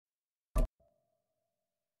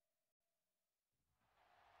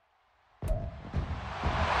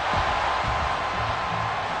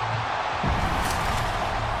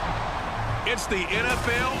It's the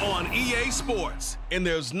NFL on EA Sports, and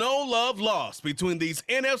there's no love lost between these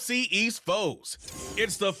NFC East foes.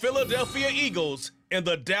 It's the Philadelphia Eagles and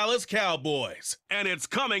the Dallas Cowboys, and it's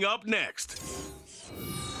coming up next.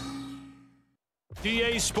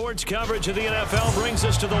 EA Sports coverage of the NFL brings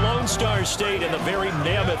us to the Lone Star State in the very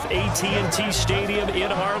mammoth AT&T Stadium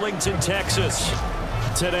in Arlington, Texas.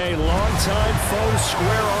 Today, longtime foes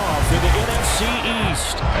square off in the NFC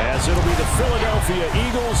East, as it'll be the Philadelphia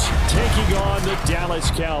Eagles taking on the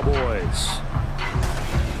Dallas Cowboys.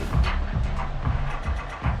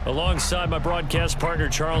 Alongside my broadcast partner,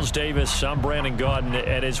 Charles Davis, I'm Brandon Gaudin,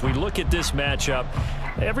 and as we look at this matchup,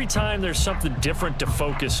 every time there's something different to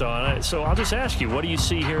focus on. So I'll just ask you, what do you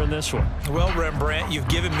see here in this one? Well, Rembrandt, you've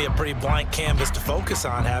given me a pretty blank canvas to focus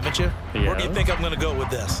on, haven't you? Yeah. Where do you think I'm going to go with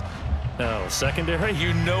this? Oh, secondary?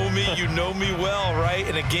 You know me well, right?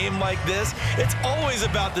 In a game like this, it's always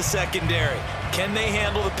about the secondary. Can they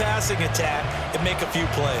handle the passing attack and make a few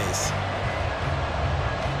plays?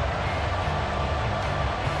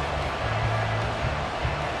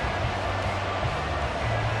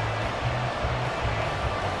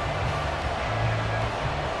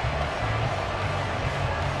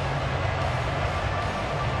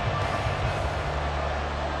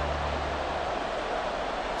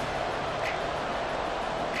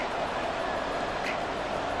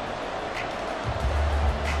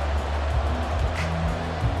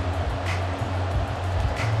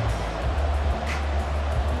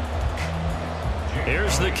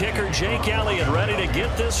 Here's the kicker, Jake Elliott, ready to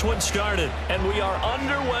get this one started. And we are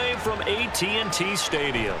underway from AT&T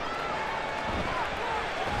Stadium.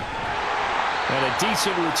 And a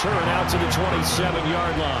decent return out to the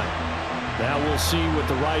 27-yard line. Now we'll see what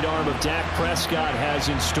the right arm of Dak Prescott has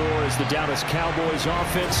in store as the Dallas Cowboys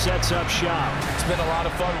offense sets up shop. It's been a lot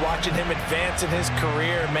of fun watching him advance in his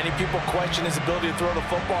career. Many people question his ability to throw the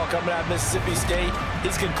football coming out of Mississippi State.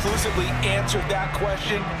 He's conclusively answered that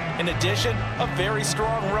question. In addition, a very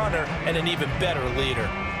strong runner and an even better leader.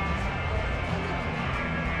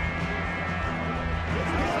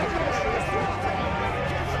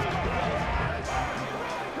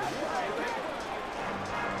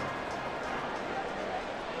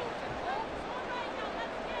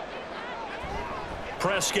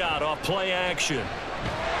 Prescott off play action.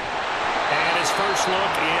 And his first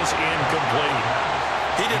look is incomplete.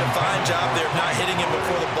 He did a fine job there of not hitting him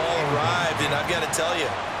before the ball arrived, and I've got to tell you,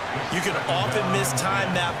 you can often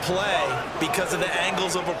mistime that play because of the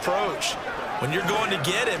angles of approach. When you're going to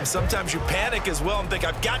get him, sometimes you panic as well and think,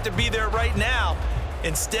 I've got to be there right now.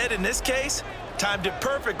 Instead, in this case, timed it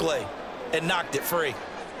perfectly and knocked it free.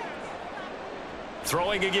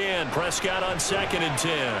 Throwing again, Prescott on 2nd and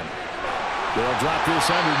 10. They'll drop this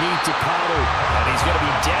underneath to Pollard, and he's going to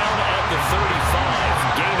be down at the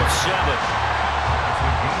 35, gain of 7.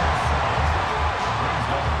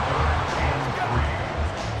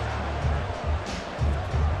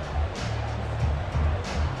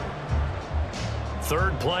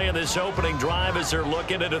 Third play of this opening drive as they're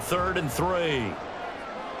looking at a 3rd and 3.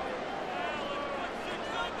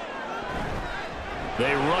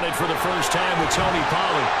 They run it for the first time with Tony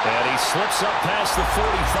Pollard, and he slips up past the 45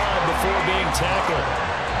 before being tackled.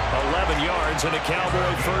 11 yards and a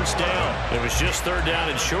Cowboy first down. It was just 3rd down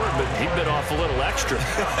and short, but he bit off a little extra.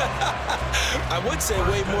 I would say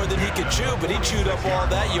way more than he could chew, but he chewed up all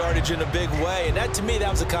that yardage in a big way. And that, to me, that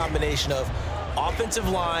was a combination of offensive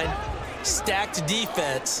line, stacked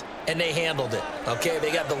defense, and they handled it. Okay,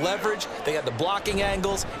 they got the leverage, they got the blocking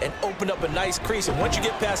angles, and opened up a nice crease. And once you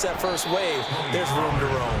get past that first wave, there's room to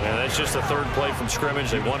roam. And that's just the 3rd play from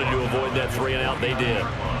scrimmage. They wanted to avoid that 3-and-out. They did.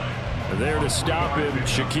 And there to stop him,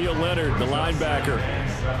 Shaquille Leonard, the linebacker.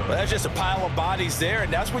 Well, that's just a pile of bodies there,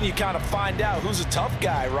 and that's when you kind of find out who's a tough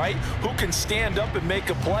guy, right? Who can stand up and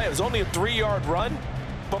make a play. It was only a 3-yard run,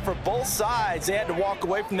 but for both sides, they had to walk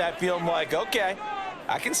away from that feeling like, okay,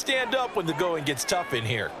 I can stand up when the going gets tough in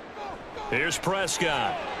here. Here's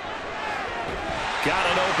Prescott. Got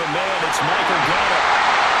an open man. It's Michael Gallup.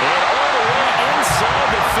 And all the way inside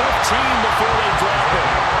the 15 before they drop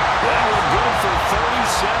it. That one good for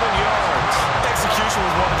 37 yards. Execution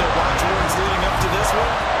was one of their watchwords leading up to this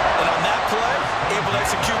one. And on that play, able to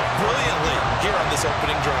execute brilliantly here on this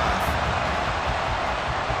opening drive.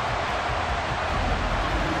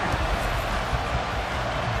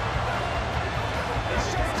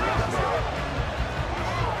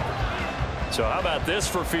 So how about this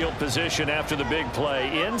for field position after the big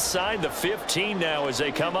play? Inside the 15 now as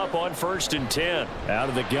they come up on 1st and 10. Out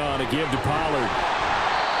of the gun to give to Pollard.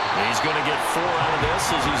 He's going to get 4 out of this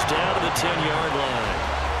as he's down to the 10-yard line.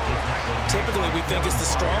 Typically, we think it's the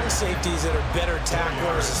strong safeties that are better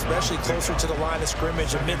tacklers, especially closer to the line of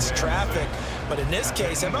scrimmage amidst traffic. But in this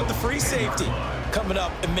case, how about the free safety coming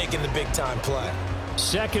up and making the big-time play?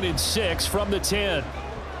 2nd and 6 from the 10.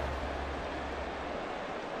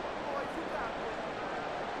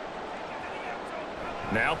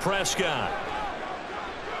 Now Prescott.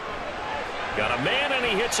 Got a man, and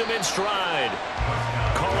he hits him in stride.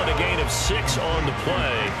 Calling a gain of 6 on the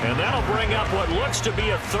play. And that'll bring up what looks to be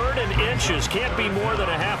a 3rd and inches. Can't be more than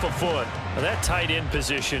a half a foot. Now that tight end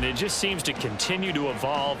position, it just seems to continue to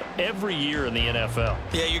evolve every year in the NFL.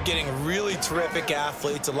 Yeah, you're getting really terrific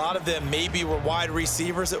athletes. A lot of them maybe were wide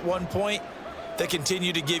receivers at one point. They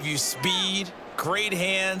continue to give you speed, great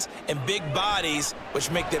hands, and big bodies,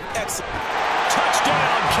 which make them excellent.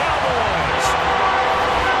 Touchdown, Cowboys!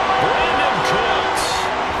 Brandon Cooks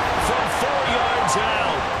from 4 yards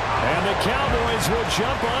out. And the Cowboys will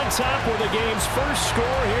jump on top with the game's first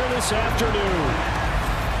score here this afternoon.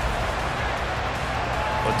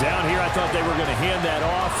 Well, down here, I thought they were going to hand that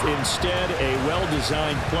off. Instead, a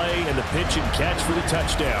well-designed play and the pitch and catch for the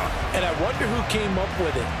touchdown. And I wonder who came up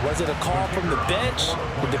with it. Was it a call from the bench?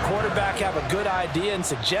 Did the quarterback have a good idea and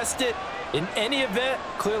suggest it? In any event,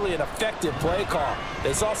 clearly an effective play call.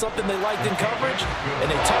 They saw something they liked in coverage, and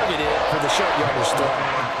they targeted it for the short yardage throw.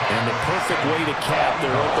 And the perfect way to cap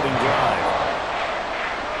their opening drive.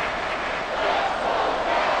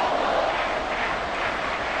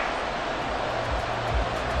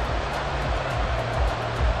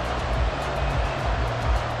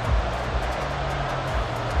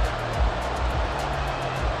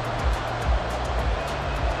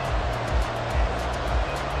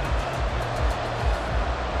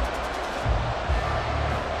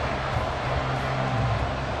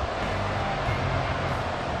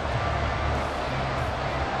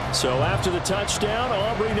 So after the touchdown,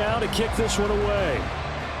 Aubrey now to kick this one away.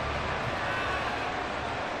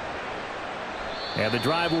 And the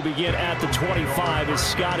drive will begin at the 25 as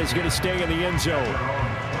Scott is going to stay in the end zone.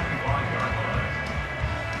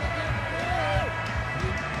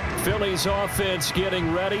 Philly's offense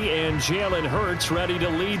getting ready, and Jalen Hurts ready to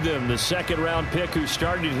lead them. The second-round pick who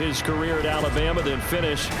started his career at Alabama, then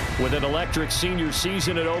finished with an electric senior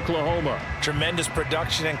season at Oklahoma. Tremendous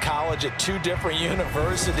production in college at 2 different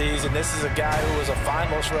universities, and this is a guy who was a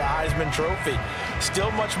finalist for the Heisman Trophy.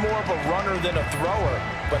 Still much more of a runner than a thrower,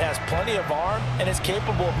 but has plenty of arm and is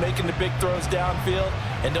capable of making the big throws downfield.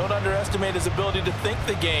 And don't underestimate his ability to think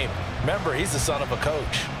the game. Remember, he's the son of a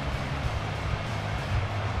coach.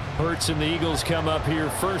 Hurts and the Eagles come up here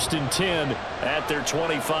 1st and 10 at their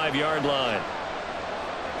 25-yard line.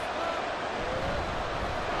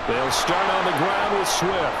 They'll start on the ground with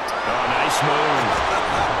Swift. Oh, nice move.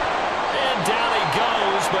 And down he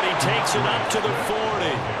goes, but he takes it up to the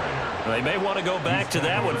 40. They may want to go back to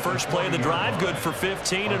that one. First play of the drive, good for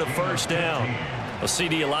 15 and a first down. Well,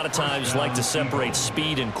 CD, a lot of times like to separate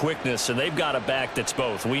speed and quickness, and they've got a back that's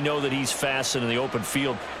both. We know that he's fast in the open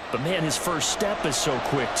field, but, man, his first step is so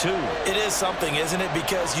quick, too. It is something, isn't it?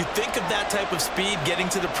 Because you think of that type of speed getting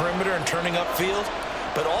to the perimeter and turning upfield,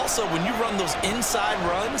 but also when you run those inside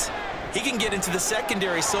runs, he can get into the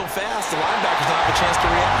secondary so fast the linebackers don't have a chance to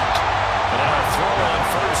react. And a throw on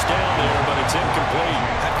first down there, but it's incomplete.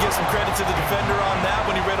 I'd give some credit to the defender on that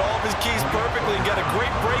when he read all of his keys perfectly and got a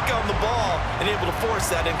great break on the ball and able to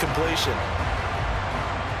force that incompletion.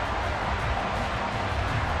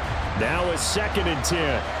 Now a 2nd and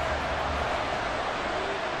 10.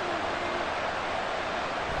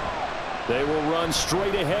 They will run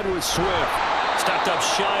straight ahead with Swift. Stopped up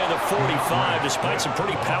shy of the 45 despite some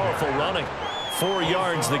pretty powerful running. 4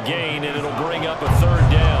 yards the gain, and it'll bring up a 3rd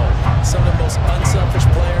down. Some of the most unselfish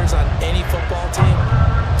players on any football team,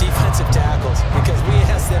 defensive tackles, because we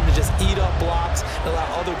ask them to just eat up blocks and allow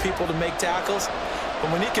other people to make tackles. But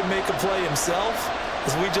when he can make a play himself,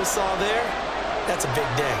 as we just saw there, that's a big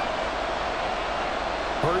day.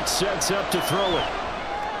 Hurts sets up to throw it.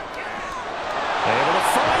 Able to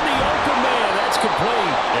find the open man. That's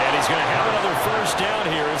complete. And he's going to have another first down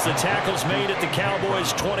here as the tackle's made at the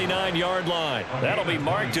Cowboys' 29-yard line. That'll be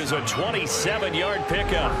marked as a 27-yard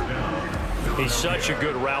pickup. He's such a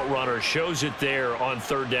good route runner. Shows it there on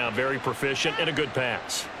 3rd down. Very proficient and a good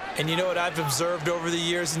pass. And you know what I've observed over the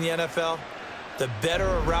years in the NFL? The better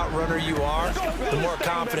a route runner you are, the more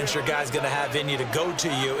confidence your guy's going to have in you to go to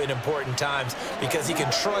you in important times because he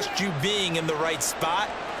can trust you being in the right spot,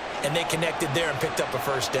 and they connected there and picked up a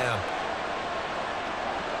first down.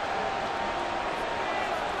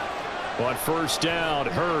 On first down,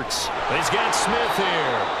 Hurts. He's got Smith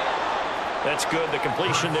here. That's good. The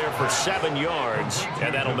completion there for 7 yards,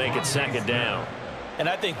 and that'll make it 2nd down. And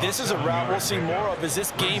I think this is a route we'll see more of as this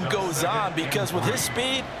game goes on, because with his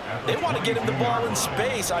speed, they want to get him the ball in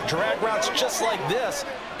space on drag routes just like this.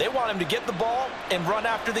 They want him to get the ball and run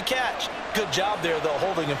after the catch. Good job there, though,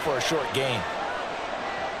 holding him for a short gain.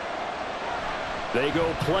 They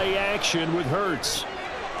go play action with Hurts.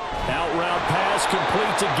 Out route pass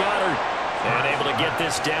complete to Goddard. And able to get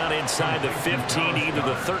this down inside the 15, either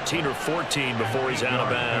the 13 or 14 before he's out of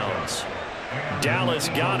bounds. Dallas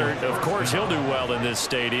Goedert, of course, he'll do well in this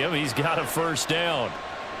stadium. He's got a first down.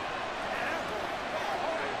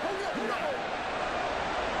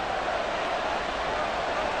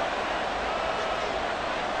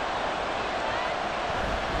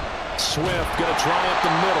 Swift going to try up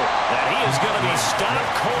the middle. And he is going to be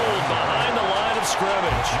stopped cold behind the line of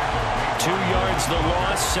scrimmage. 2 yards the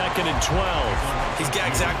loss, 2nd and 12. He's got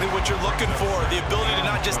exactly what you're looking for, the ability to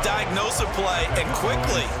not just diagnose a play and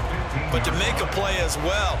quickly, but to make a play as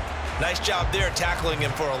well. Nice job there tackling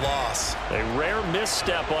him for a loss. A rare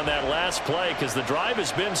misstep on that last play because the drive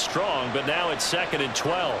has been strong, but now it's 2nd and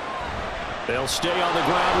 12. They'll stay on the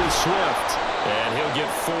ground with Swift, and he'll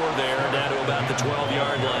get 4 there, down to about the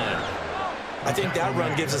 12-yard line. I think that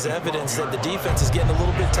run gives us evidence that the defense is getting a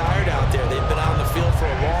little bit tired out there. They've been on the field for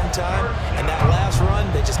a long time, and that last run,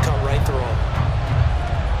 they just cut right through them.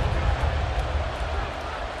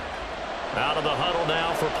 Out of the huddle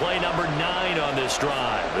now for play number 9 on this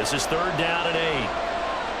drive. This is 3rd down and 8.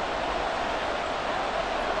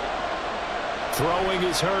 Throwing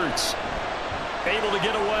is Hurts. Able to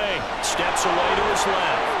get away. Steps away to his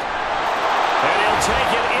left. And he'll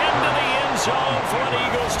take it into the end zone for an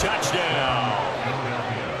Eagles touchdown.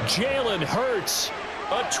 Jalen Hurts,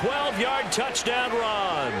 a 12-yard touchdown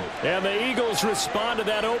run. And the Eagles respond to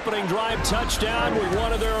that opening drive touchdown with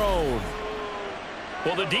one of their own.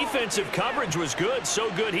 Well, the defensive coverage was good, so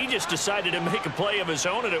good he just decided to make a play of his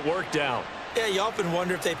own, and it worked out. Yeah, you often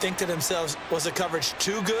wonder if they think to themselves, was the coverage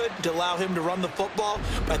too good to allow him to run the football?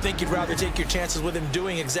 But I think you'd rather take your chances with him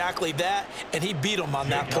doing exactly that, and he beat him on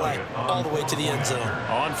that play all the way to the end zone.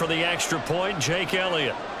 On for the extra point, Jake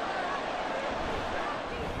Elliott.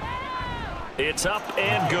 It's up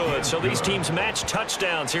and good. So these teams match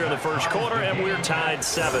touchdowns here in the first quarter, and we're tied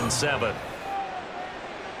 7-7.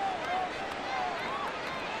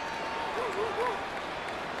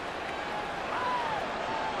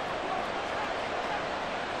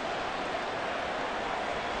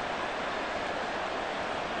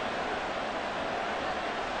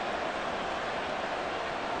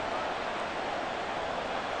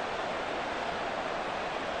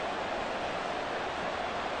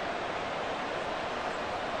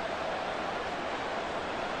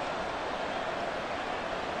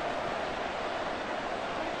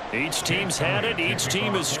 Each team's had it. Each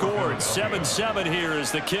team has scored. 7-7 here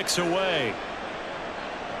as the kick's away.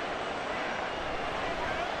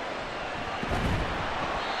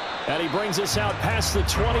 And he brings us out past the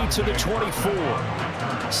 20 to the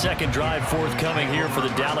 24. Second drive forthcoming here for the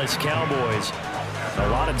Dallas Cowboys. A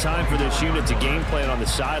lot of time for this unit to game plan on the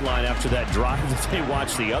sideline after that drive that they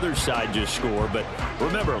watched the other side just score. But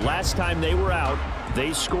remember, last time they were out,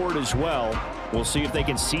 they scored as well. We'll see if they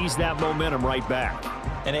can seize that momentum right back.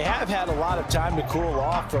 And they have had a lot of time to cool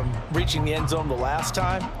off from reaching the end zone the last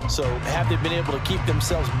time. So have they been able to keep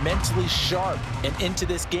themselves mentally sharp and into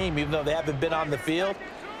this game, even though they haven't been on the field?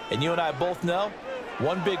 And you and I both know,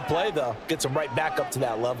 one big play, though, gets them right back up to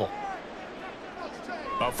that level.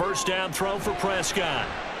 A first down throw for Prescott.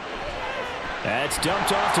 That's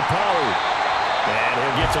dumped off to Pollard. And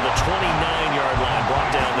he'll get to the 29-yard line,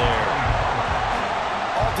 brought down there.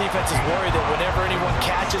 All defenses worry that whenever anyone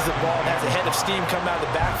catches the ball and has a head of steam come out of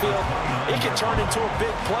the backfield, it can turn into a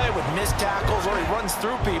big play with missed tackles or he runs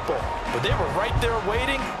through people. But they were right there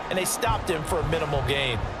waiting, and they stopped him for a minimal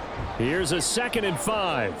gain. Here's a 2nd and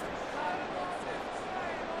 5.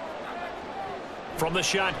 From the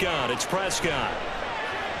shotgun, it's Prescott.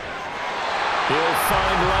 He'll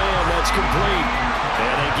find Lamb. That's complete.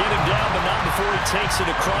 And they get him down, but not before he takes it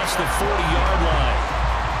across the 40-yard line.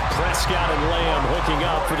 Prescott and Lamb hooking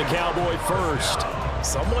up for the Cowboy first.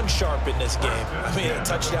 Someone sharp in this game. I mean, a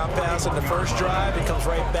touchdown pass in the first drive. It comes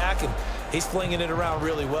right back, and he's flinging it around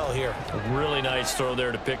really well here. A really nice throw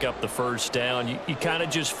there to pick up the first down. You kind of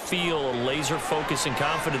just feel a laser focus and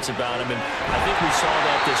confidence about him, and I think we saw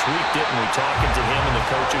that this week, didn't we? Talking to him and the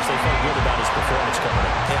coaches, they felt good about his performance coming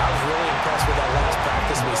up. Yeah, I was really impressed with that last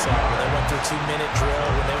practice we saw. When they went through 2-minute drill,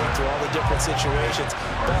 when they went through all the different situations,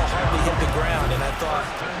 ball hardly hit the ground, and I thought,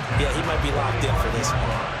 yeah, he might be locked in for this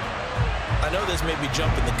one. I know this may be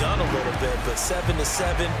jumping the gun a little bit, but 7-7,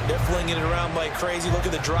 they're flinging it around like crazy. Look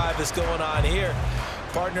at the drive that's going on here.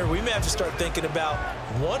 partner, we may have to start thinking about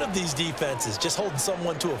one of these defenses just holding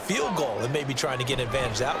someone to a field goal and maybe trying to get an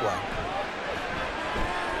advantage that way.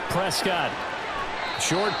 Prescott.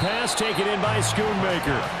 Short pass taken in by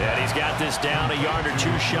Schoonmaker. And he's got this down a yard or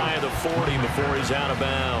two shy of the 40 before he's out of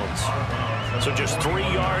bounds. So just 3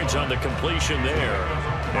 yards on the completion there.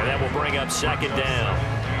 And that will bring up second down.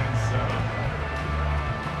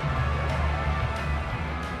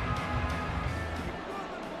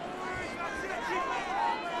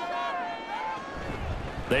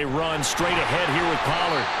 They run straight ahead here with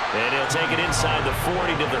Pollard. And he'll take it inside the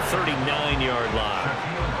 40 to the 39-yard line.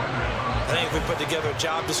 I think if we put together a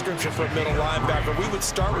job description for a middle linebacker, we would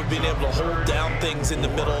start with being able to hold down things in the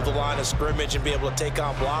middle of the line of scrimmage and be able to take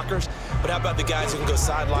on blockers. But how about the guys who can go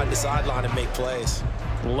sideline to sideline and make plays?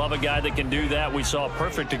 Love a guy that can do that. We saw a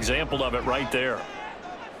perfect example of it right there.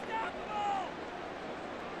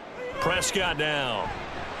 Prescott down.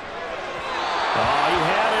 Oh, he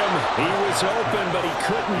had him. He was open, but he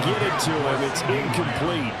couldn't get it to him. It's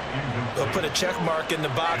incomplete. They'll put a check mark in the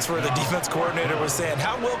box where the defense coordinator was saying,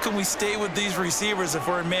 how well can we stay with these receivers if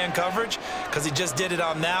we're in man coverage? Because he just did it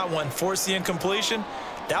on that one. Force the incompletion.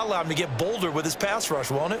 That allowed him to get bolder with his pass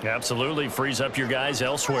rush, won't it? Absolutely. Frees up your guys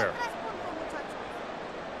elsewhere.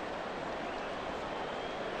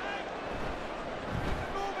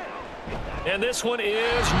 And this one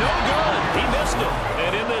is no good. He missed it.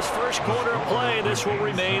 And in this first quarter of play, this will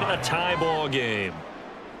remain a tie ball game.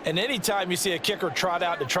 And anytime you see a kicker trot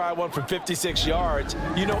out to try one from 56 yards,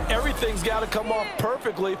 you know everything's got to come off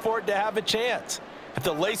perfectly for it to have a chance. If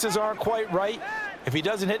the laces aren't quite right, if he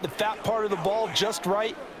doesn't hit the fat part of the ball just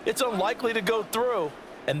right, it's unlikely to go through,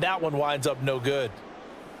 and that one winds up no good.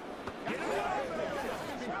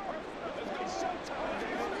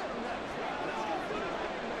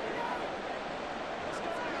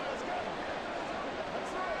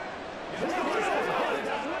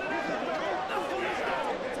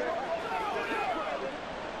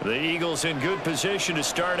 The Eagles in good position to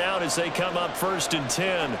start out as they come up 1st and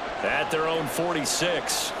 10 at their own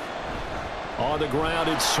 46. On the ground,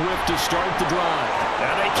 it's Swift to start the drive.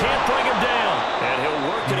 And they can't bring him down. And he'll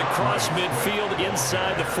work it across midfield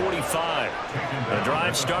inside the 45. The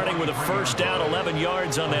drive starting with a first down, 11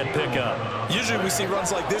 yards on that pickup. Usually we see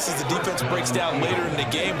runs like this as the defense breaks down later in the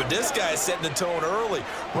game, but this guy is setting the tone early,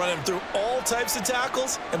 running through all types of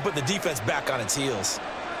tackles and put the defense back on its heels.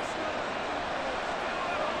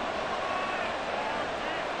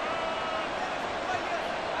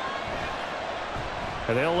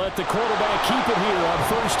 And they'll let the quarterback keep it here on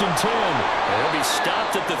 1st and 10. And he'll be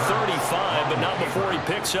stopped at the 35, but not before he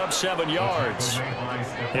picks up 7 yards.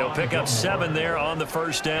 He'll pick up 7 there on the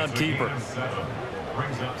first down keeper.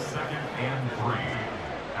 Brings up 2nd and 3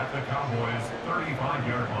 at the Cowboys'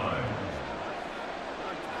 35-yard line.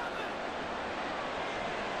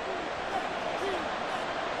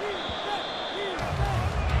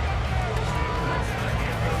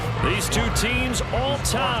 These two teams all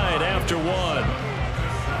tied after one.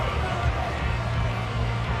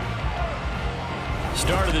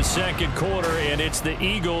 Start of the second quarter, and it's the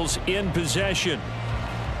Eagles in possession.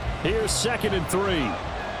 Here's 2nd and 3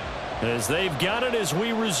 as they've got it as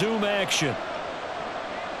we resume action.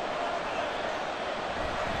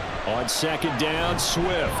 On 2nd down,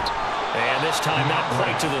 Swift. And this time not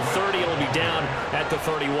quite to the 30. It'll be down at the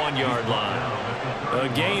 31-yard line. A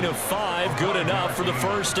gain of 5, good enough for the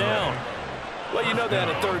first down. Well, you know they had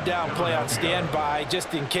a 3rd down play on standby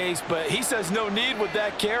just in case, but he says no need with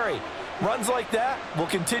that carry. Runs like that will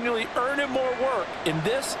continually earn him more work in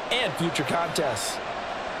this and future contests.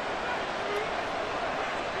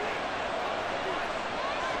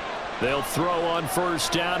 They'll throw on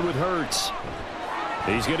first down with Hurts.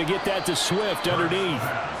 He's going to get that to Swift underneath.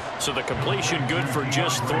 So the completion good for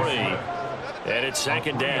just 3. And it's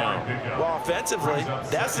 2nd down. Well, offensively,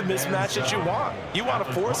 that's the mismatch that you want. You want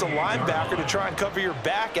to force a linebacker to try and cover your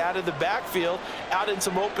back out of the backfield, out in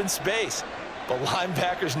some open space. But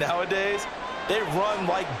linebackers nowadays, they run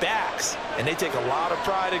like backs, and they take a lot of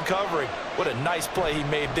pride in covering. What a nice play he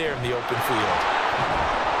made there in the open field.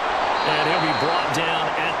 And he'll be brought down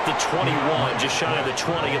at the 21, just shy of the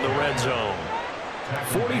 20 in the red zone.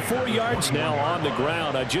 44 yards now on the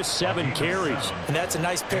ground on just 7 carries. And that's a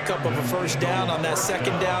nice pickup of a first down on that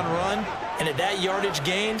 2nd down run. And at that yardage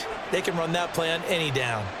gained, they can run that play on any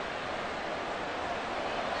down.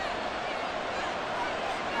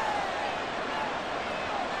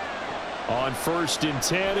 On 1st and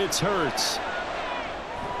 10, it's Hurts.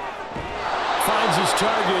 Finds his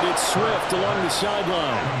target. It's Swift along the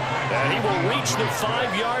sideline. And he will reach the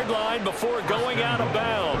 5-yard line before going out of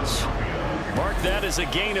bounds. Mark that as a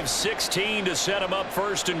gain of 16 to set him up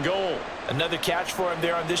first and goal. Another catch for him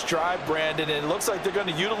there on this drive, Brandon, and it looks like they're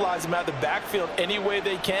going to utilize him out of the backfield any way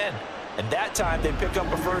they can. And that time they pick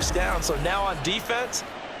up a first down. So now on defense,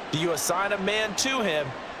 do you assign a man to him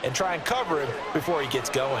and try and cover him before he gets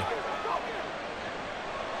going?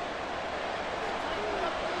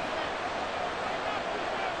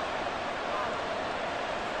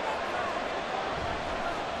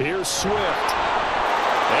 Here's Swift.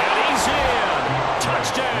 And he's in.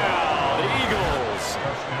 Touchdown, Eagles.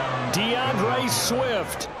 DeAndre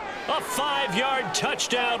Swift. A 5-yard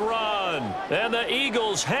touchdown run. And the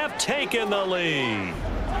Eagles have taken the lead.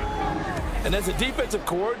 And as a defensive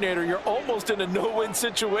coordinator, you're almost in a no-win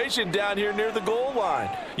situation down here near the goal line.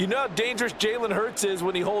 You know how dangerous Jalen Hurts is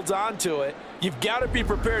when he holds on to it. You've got to be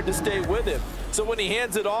prepared to stay with him. So when he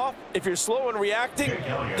hands it off, if you're slow in reacting,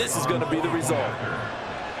 this is going to be the result.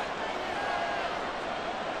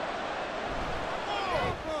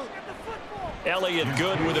 Elliott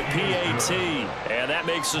good with a PAT, and that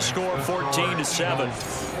makes the score 14-7.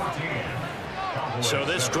 So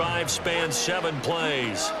this drive spans 7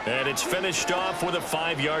 plays, and it's finished off with a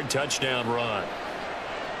 5-yard touchdown run.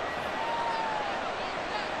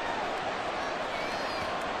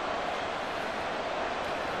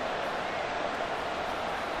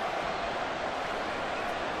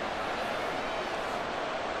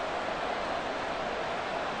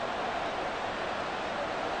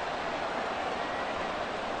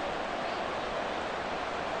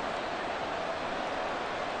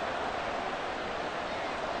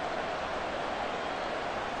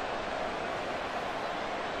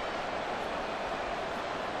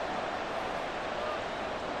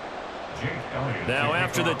 Now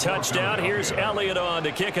after the touchdown, here's Elliott on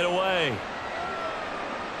to kick it away.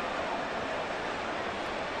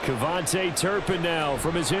 Kevontae Turpin now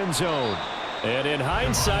from his end zone. And in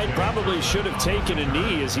hindsight, probably should have taken a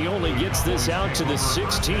knee as he only gets this out to the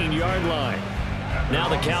 16-yard line. Now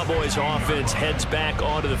the Cowboys offense heads back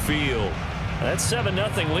onto the field. That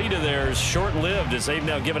 7-0 lead of theirs short-lived as they've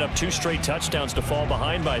now given up 2 straight touchdowns to fall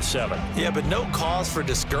behind by 7. Yeah, but no cause for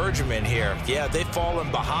discouragement here. Yeah, they've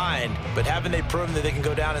fallen behind, but haven't they proven that they can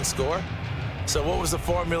go down and score? So what was the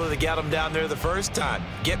formula that got them down there the first time?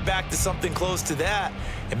 Get back to something close to that,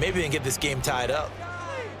 and maybe they can get this game tied up.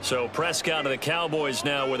 So Prescott of the Cowboys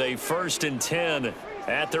now with a 1st and 10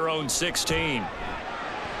 at their own 16. On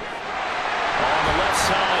the left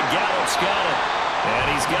side, Gallup's got it.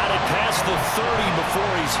 And he's got it past the 30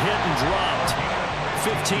 before he's hit and dropped.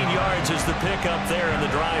 15 yards is the pickup there, and the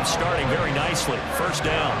drive starting very nicely. First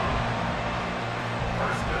down.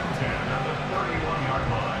 First and 10 at the 31-yard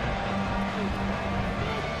line.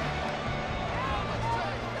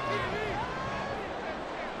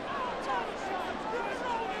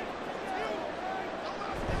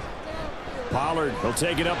 Pollard will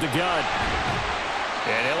take it up the gut.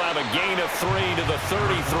 And he'll have a gain of 3 to the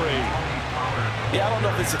 33. Yeah, I don't know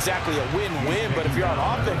if it's exactly a win-win, but if you're on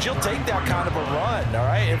offense, you'll take that kind of a run, all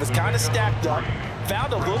right? It was kind of stacked up,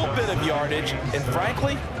 found a little bit of yardage, and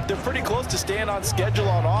frankly, they're pretty close to staying on schedule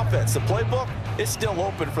on offense. The playbook is still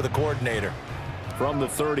open for the coordinator. From the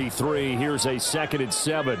 33, here's a 2nd and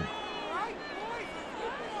 7.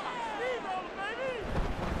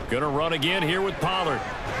 Gonna run again here with Pollard.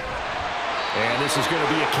 And this is going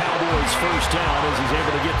to be a Cowboys first down as he's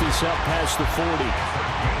able to get this up past the 40.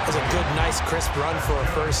 That's a good, nice, crisp run for a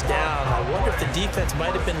first down. I wonder if the defense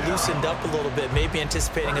might have been loosened up a little bit, maybe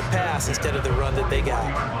anticipating a pass instead of the run that they got.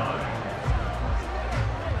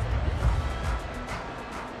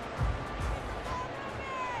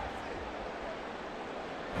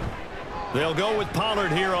 They'll go with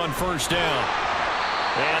Pollard here on first down.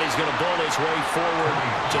 And he's going to bowl his way forward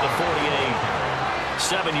to the 48.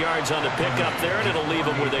 7 yards on the pickup there, and it'll leave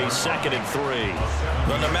him with a 2nd and 3.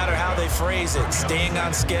 Well, no matter how they phrase it, staying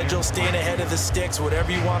on schedule, staying ahead of the sticks,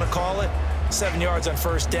 whatever you want to call it, 7 yards on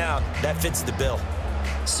first down, that fits the bill.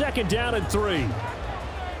 2nd down and 3.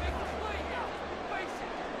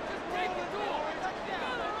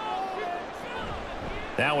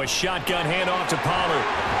 Now a shotgun handoff to Pollard.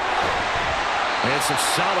 And some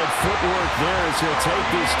solid footwork there as he'll take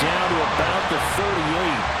this down to about the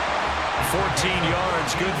 38. 14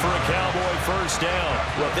 yards, good for a Cowboy first down.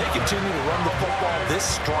 Well, if they continue to run the football this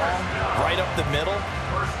strong, right up the middle,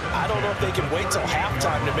 I don't know if they can wait till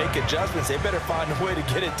halftime to make adjustments. They better find a way to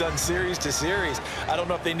get it done series to series. I don't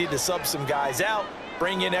know if they need to sub some guys out,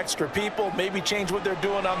 bring in extra people, maybe change what they're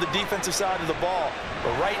doing on the defensive side of the ball.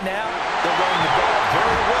 But right now, they're running the ball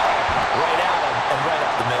very well, right at them and right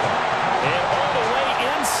up the middle. And all the way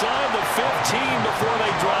inside the 15 before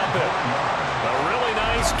they drop it. A really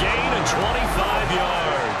nice gain of 25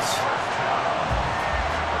 yards.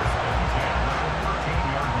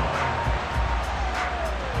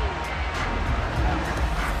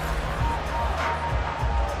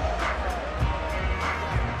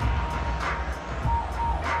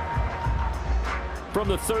 from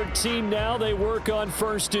the 13 now. They work on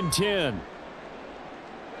 1st and 10.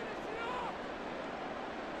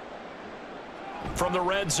 From the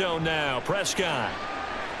red zone now, Prescott.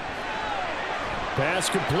 Pass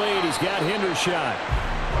complete. He's got Hendershot.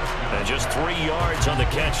 And just 3 yards on the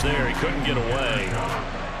catch there. He couldn't get away.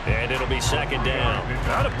 And it'll be 2nd down.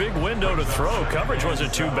 Not a big window to throw. Coverage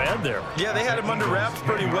wasn't too bad there. Yeah, they had him under wraps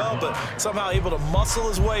pretty well, but somehow able to muscle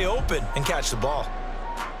his way open and catch the ball.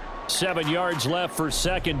 7 yards left for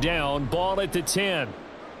 2nd down. Ball at the 10.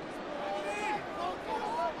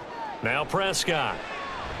 Now Prescott.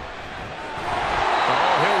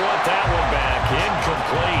 Oh, he'll want that one back.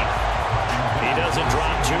 Incomplete. He doesn't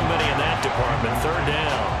drop too many in that department. 3rd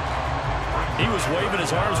down. He was waving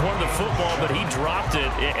his arms, wanted the football, but he dropped it.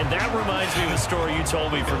 And that reminds me of a story you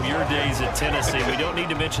told me from your days at Tennessee. We don't need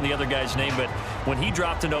to mention the other guy's name, but when he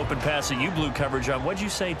dropped an open pass that you blew coverage on, what'd you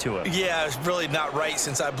say to him? Yeah, it's really not right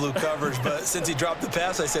since I blew coverage, but since he dropped the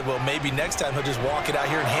pass, I said, well, maybe next time he'll just walk it out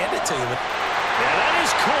here and hand it to you. And that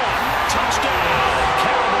is caught. Touchdown,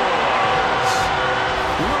 Cowboys.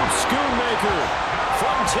 Luke Schoonmaker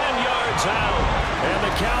from 10 yards out. And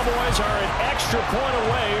the Cowboys are an extra point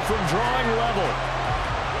away from drawing level.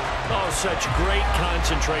 Oh, such great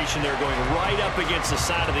concentration there, going right up against the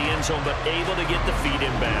side of the end zone, but able to get the feet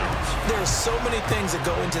in bounds. There's so many things that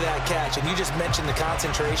go into that catch, and you just mentioned the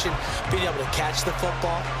concentration, being able to catch the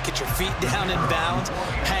football, get your feet down in bounds,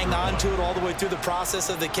 hang on to it all the way through the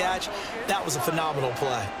process of the catch. That was a phenomenal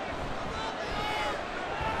play.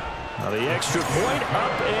 Now the extra point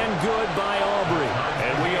up and good by Aubrey.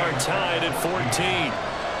 And we are tied at 14.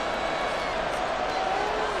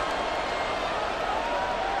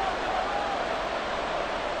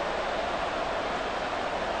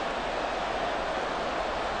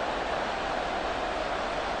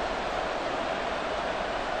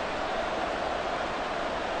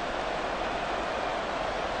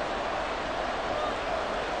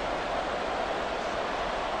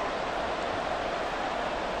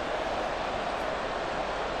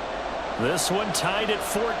 This one tied at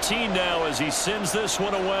 14 now as he sends this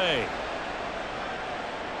one away.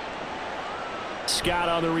 Scott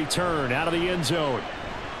on the return out of the end zone.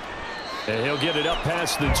 And he'll get it up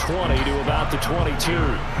past the 20 to about the 22.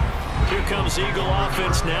 Here comes Eagle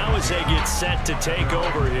offense now as they get set to take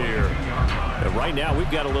over here. And right now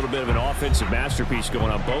we've got a little bit of an offensive masterpiece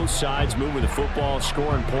going on both sides, moving the football,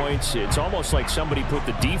 scoring points. It's almost like somebody put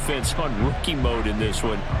the defense on rookie mode in this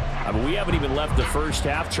one. I mean, we haven't even left the first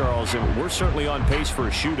half, Charles, and we're certainly on pace for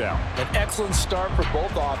a shootout. An excellent start for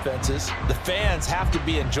both offenses. The fans have to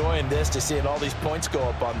be enjoying this to seeing all these points go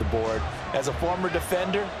up on the board. As a former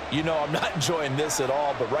defender, you know I'm not enjoying this at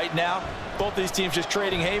all, but right now, both these teams just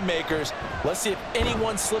trading haymakers. Let's see if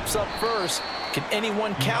anyone slips up first. Can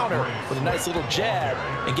anyone counter with a nice little jab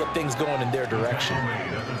and get things going in their direction?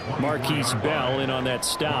 Marquise Bell in on that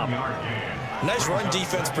stop. Nice run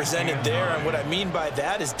defense presented there, and what I mean by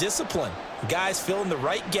that is discipline. Guys filling the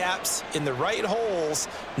right gaps in the right holes,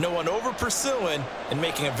 no one over pursuing, and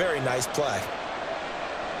making a very nice play.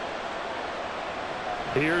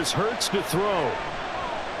 Here's Hurts to throw.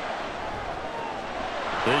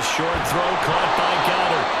 This short throw caught by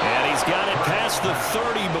Goddard. And he's got it past the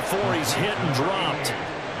 30 before he's hit and dropped.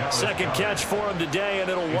 Second catch for him today, and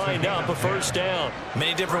it'll wind up a first down.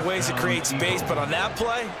 Many different ways to create space, but on that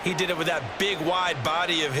play, he did it with that big, wide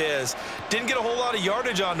body of his. Didn't get a whole lot of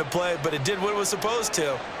yardage on the play, but it did what it was supposed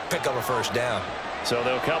to. Pick up a first down. So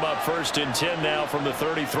they'll come up 1st and 10 now from the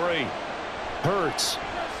 33. Hurts.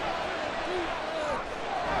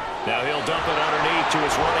 Now he'll dump it underneath to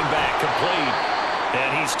his running back, complete.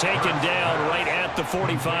 And he's taken down right at the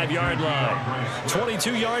 45-yard line.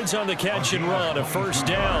 22 yards on the catch and run, a first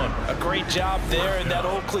down. A great job there, and that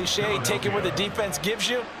old cliche, take it where the defense gives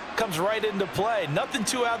you, comes right into play. Nothing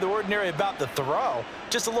too out of the ordinary about the throw.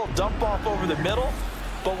 Just a little dump off over the middle.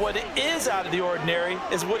 But what is out of the ordinary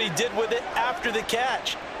is what he did with it after the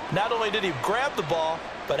catch. Not only did he grab the ball,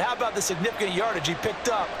 but how about the significant yardage he picked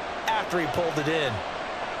up after he pulled it in.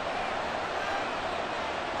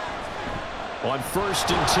 On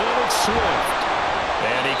 1st and 10, it's Swift.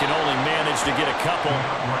 And he can only manage to get a couple.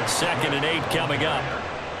 2nd and 8 coming up.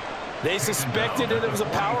 They suspected that it was a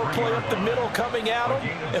power play up the middle coming at them,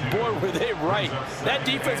 and boy, were they right. That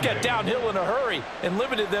defense got downhill in a hurry and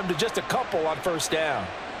limited them to just a couple on first down.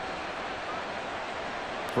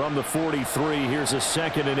 From the 43, here's a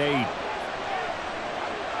 2nd and 8.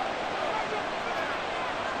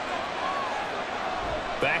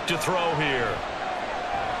 Back to throw here.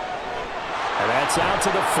 And that's out to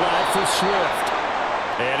the flat for Swift.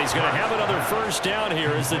 And he's going to have another first down here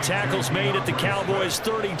as the tackle's made at the Cowboys'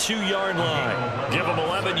 32-yard line. Give them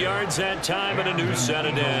 11 yards that time and a new set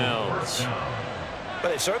of downs. But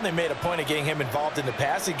they certainly made a point of getting him involved in the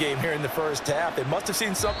passing game here in the first half. They must have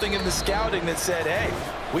seen something in the scouting that said, hey,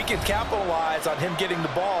 we can capitalize on him getting the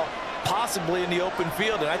ball possibly in the open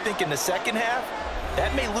field. And I think in the second half,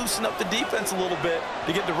 that may loosen up the defense a little bit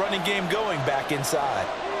to get the running game going back inside.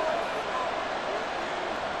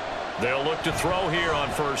 They'll look to throw here on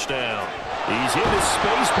first down. He's into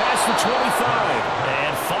space past the 25.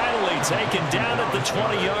 And finally taken down at the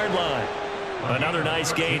 20-yard line. Another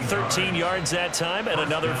nice gain, 13 yards that time, and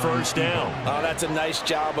another first down. Oh, that's a nice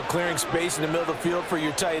job of clearing space in the middle of the field for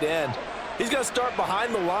your tight end. He's going to start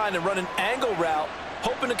behind the line and run an angle route,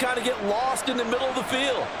 hoping to kind of get lost in the middle of the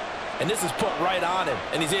field. And this is put right on him,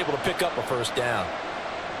 and he's able to pick up a first down.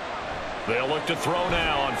 They'll look to throw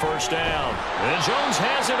now on first down. And Jones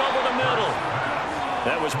has it over the middle.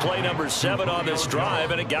 That was play number 7 on this drive,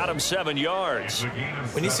 and it got him 7 yards.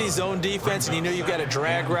 When you see zone defense and you know you've got a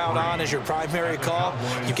drag route on as your primary call,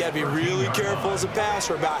 you've got to be really careful as a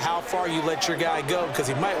passer about how far you let your guy go because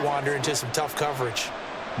he might wander into some tough coverage.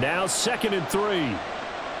 Now 2nd and 3.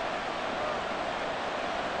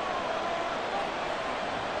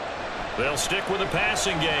 They'll stick with the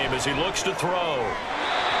passing game as he looks to throw.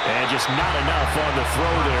 And just not enough on the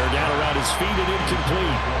throw there. Down around his feet and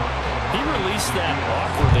incomplete. He released that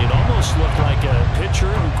awkwardly. It almost looked like a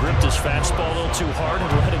pitcher who gripped his fastball a little too hard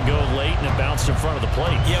and let it go late, and it bounced in front of the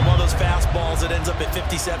plate. Yeah, one of those fastballs that ends up at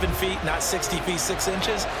 57 feet, not 60 feet, 6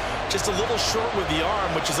 inches. Just a little short with the arm,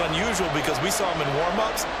 which is unusual because we saw him in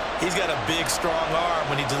warm-ups. He's got a big, strong arm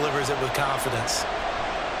when he delivers it with confidence.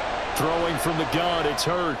 Throwing from the gun, it's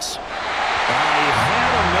Hurts. He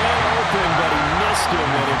had a man open, but he missed him,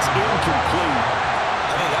 and it's incomplete.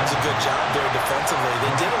 I think that was a good job there defensively.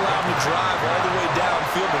 They did allow him to drive all the way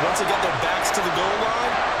downfield, but once they got their backs to the goal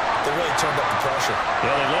line, they really turned up the pressure.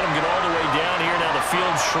 Yeah, they let him get all the way down here. Now the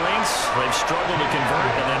field shrinks. They've struggled to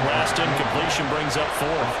convert, and that last incompletion brings up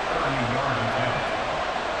 4th.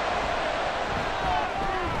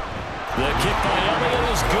 The kick by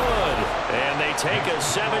Elliott is good, and they take a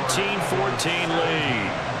 17-14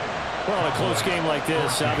 lead. Well, a close game like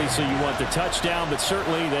this, obviously you want the touchdown, but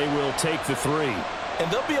certainly they will take the 3. And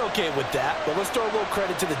they'll be okay with that, but let's throw a little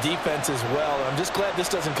credit to the defense as well. I'm just glad this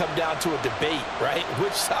doesn't come down to a debate, right?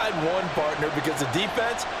 Which side won, partner? Because the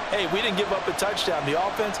defense, hey, we didn't give up a touchdown. The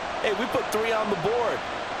offense, hey, we put 3 on the board.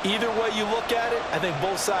 Either way you look at it, I think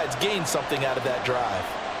both sides gained something out of that drive.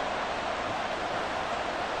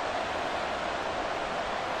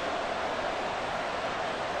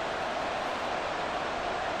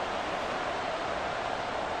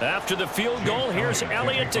 After the field goal, here's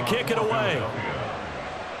Elliott to kick it away.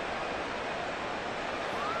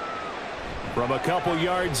 From a couple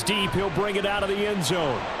yards deep, he'll bring it out of the end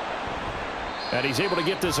zone. And he's able to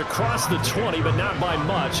get this across the 20, but not by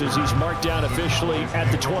much, as he's marked down officially at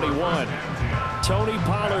the 21. Tony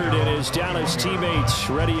Pollard and his Dallas teammates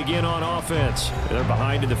ready again on offense. They're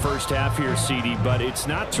behind in the first half here, CD, but it's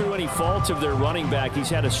not through any fault of their running back. He's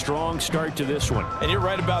had a strong start to this one. And you're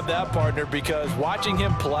right about that, partner, because watching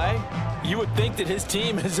him play, you would think that his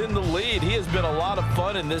team is in the lead. He has been a lot of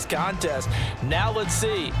fun in this contest. Now let's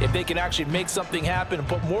see if they can actually make something happen and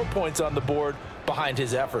put more points on the board behind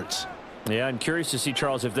his efforts. Yeah, I'm curious to see,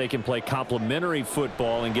 Charles, if they can play complementary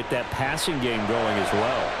football and get that passing game going as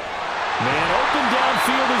well. Man, open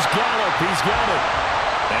downfield is Gallup. He's got it.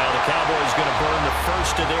 Now the Cowboys going to burn the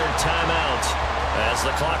first of their timeouts as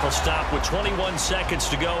the clock will stop with 21 seconds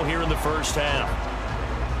to go here in the first half.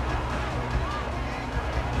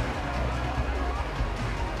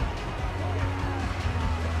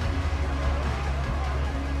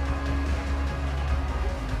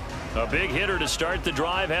 A big hitter to start the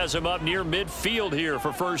drive has him up near midfield here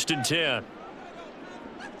for 1st and 10.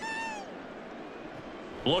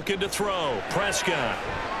 Looking to throw. Prescott.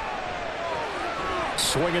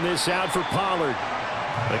 Swinging this out for Pollard.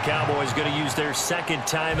 The Cowboys going to use their 2nd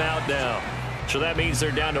timeout now. So that means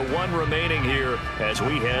they're down to 1 remaining here as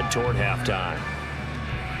we head toward halftime.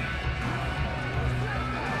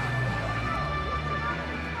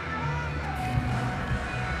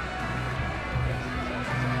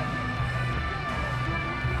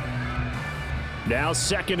 Now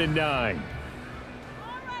 2nd and 9.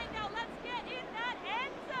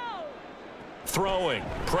 Throwing.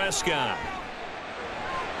 Prescott.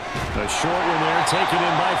 A short one there taken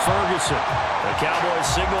in by Ferguson. The Cowboys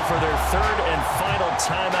signal for their 3rd and final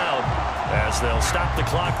timeout as they'll stop the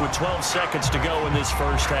clock with 12 seconds to go in this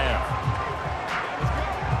first half.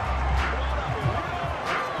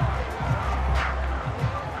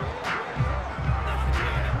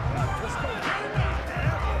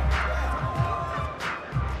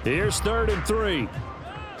 Here's 3rd and 3.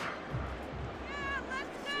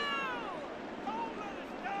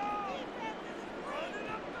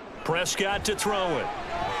 Prescott to throw it.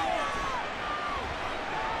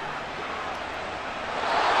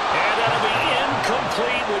 And that'll be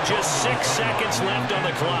incomplete with just 6 seconds left on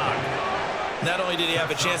the clock. Not only did he have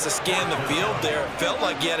a chance to scan the field there, it felt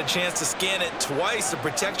like he had a chance to scan it twice. The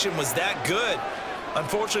protection was that good.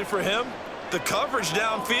 Unfortunately for him, the coverage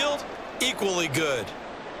downfield, equally good.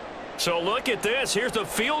 So look at this. Here's the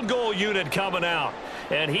field goal unit coming out.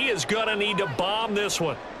 And he is going to need to bomb this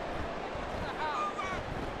one.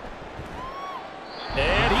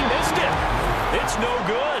 And he missed it. It's no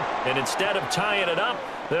good. And instead of tying it up,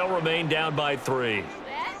 they'll remain down by 3.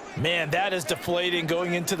 Man, that is deflating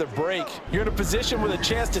going into the break. You're in a position with a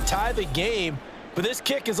chance to tie the game, but this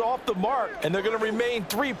kick is off the mark, and they're going to remain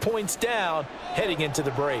 3 points down heading into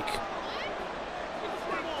the break.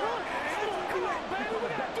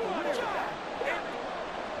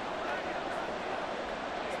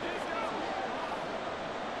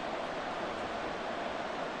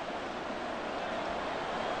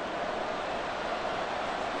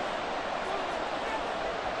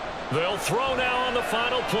 They'll throw now on the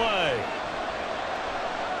final play.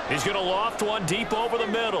 He's going to loft one deep over the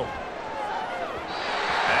middle.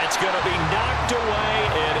 That's going to be knocked away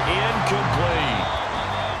and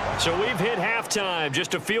incomplete. So we've hit halftime.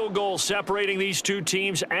 Just a field goal separating these two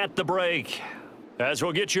teams at the break. As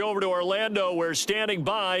we'll get you over to Orlando, where standing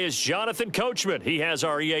by is Jonathan Coachman. He has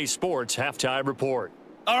our EA Sports halftime report.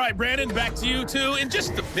 All right, Brandon, back to you two in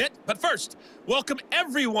just a bit. But first, welcome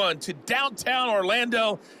everyone to downtown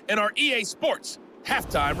Orlando and our EA Sports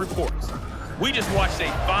halftime reports. We just watched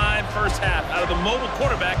a fine first half out of the mobile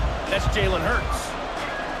quarterback, that's Jalen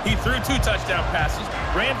Hurts. He threw 2 touchdown passes,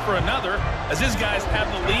 ran for another, as his guys have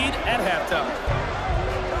the lead at halftime.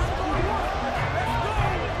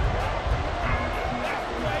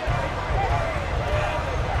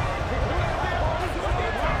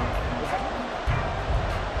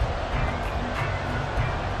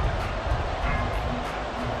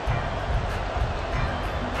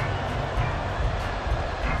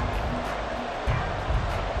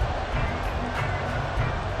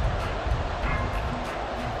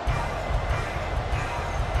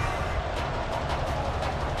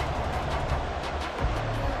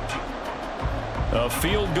 A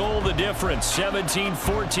field goal the difference.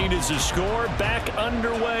 17-14 is the score. Back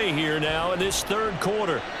underway here now in this third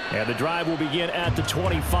quarter. And the drive will begin at the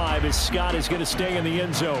 25 as Scott is going to stay in the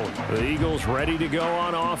end zone. The Eagles ready to go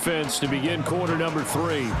on offense to begin quarter number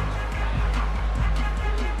 3.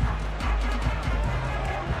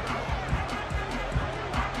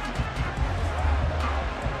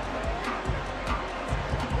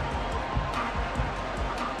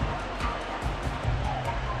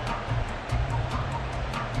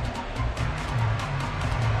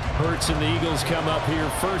 Hurts and the Eagles come up here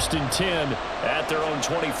 1st and 10 at their own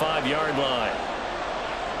 25-yard line.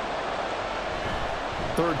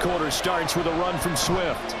 Third quarter starts with a run from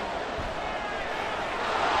Swift.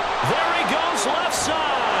 There he goes left side.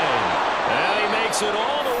 And he makes it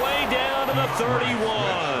all the way down to the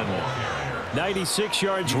 31. 96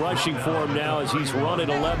 yards rushing for him now as he's run it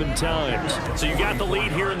 11 times. So you got the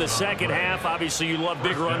lead here in the second half. Obviously, you love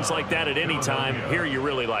big runs like that at any time. Here, you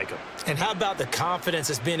really like them. And how about the confidence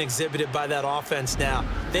that's being exhibited by that offense now?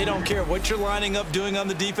 They don't care what you're lining up doing on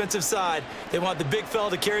the defensive side. They want the big fella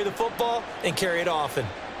to carry the football and carry it often.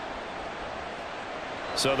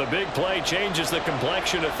 So the big play changes the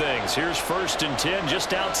complexion of things. Here's 1st and 10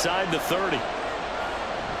 just outside the 30.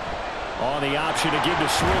 On the option to give to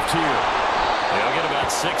Swift here. They'll get about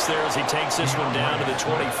 6 there as he takes this one down to the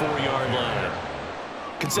 24-yard line.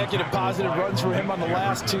 Consecutive positive runs for him on the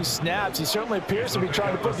last 2 snaps. He certainly appears to be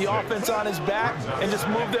trying to put the offense on his back and just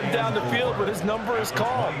move them down the field, but his number is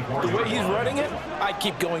called. The way he's running it, I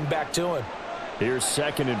keep going back to him. Here's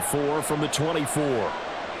 2nd and 4 from the 24.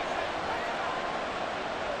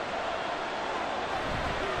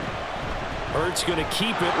 Hurts going to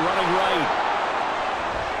keep it running right.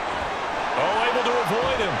 Oh, able to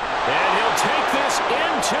avoid him. And he'll take this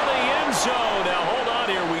into the end zone. Now, hold on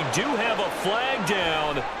here. We do have a flag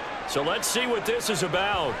down. So let's see what this is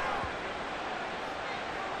about.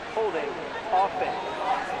 Holding offense.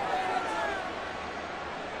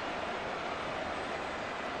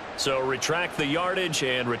 So retract the yardage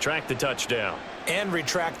and retract the touchdown. And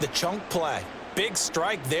retract the chunk play. Big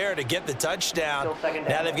strike there to get the touchdown.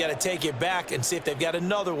 Now they've got to take it back and see if they've got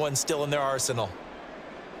another one still in their arsenal.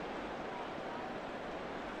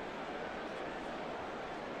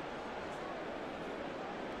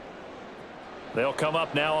 They'll come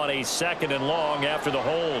up now on a 2nd and long after the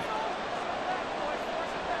hold.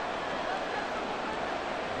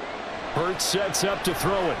 Hurts sets up to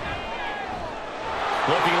throw it.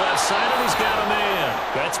 Looking left side, and he's got a man.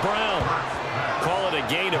 That's Brown. Call it a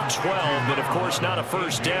gain of 12, but of course not a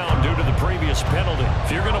first down due to the previous penalty.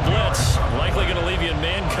 If you're going to blitz, likely going to leave you in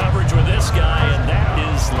man coverage with this guy, and that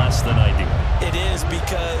is less than ideal. It is,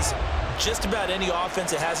 because just about any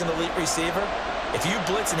offense that has an elite receiver, if you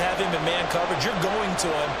blitz and have him in man coverage, you're going to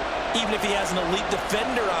him, even if he has an elite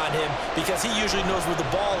defender on him, because he usually knows where the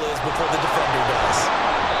ball is before the defender does.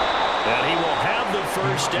 And he will have the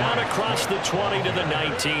first down across the 20 to the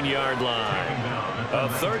 19-yard line. A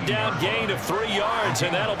third down gain of 3 yards,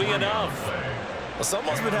 and that'll be enough. Well,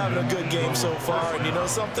 someone's been having a good game so far, and you know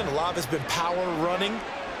something? A lot of it's been power running.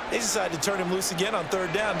 They decided to turn him loose again on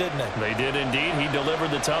third down, didn't they? They did indeed. He delivered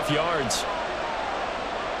the tough yards.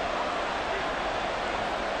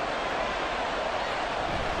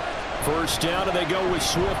 First down, and they go with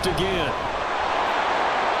Swift again.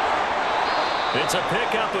 It's a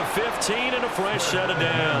pickup of 15 and a fresh set of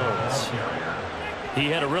downs. He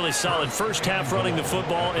had a really solid first half running the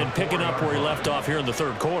football and picking up where he left off here in the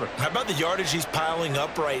third quarter. How about the yardage he's piling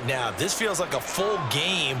up right now? This feels like a full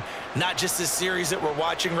game, not just this series that we're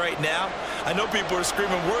watching right now. I know people are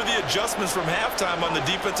screaming, where are the adjustments from halftime on the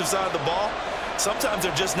defensive side of the ball? Sometimes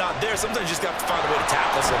they're just not there. Sometimes you just have to find a way to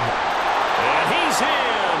tackle someone. And he's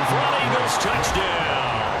in for an Eagles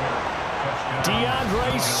touchdown.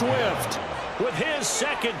 DeAndre Swift with his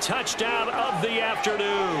second touchdown of the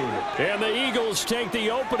afternoon. And the Eagles take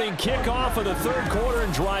the opening kickoff of the third quarter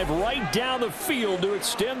and drive right down the field to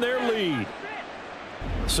extend their lead.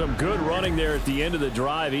 Some good running there at the end of the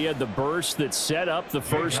drive. He had the burst that set up the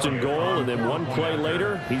first and goal, and then one play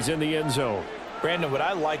later, he's in the end zone. Brandon, what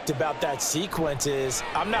I liked about that sequence is,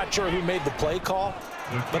 I'm not sure who made the play call,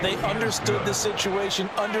 but they understood the situation,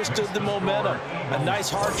 understood the momentum. A nice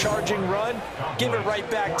hard-charging run, give it right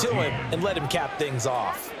back to him, and let him cap things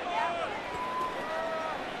off.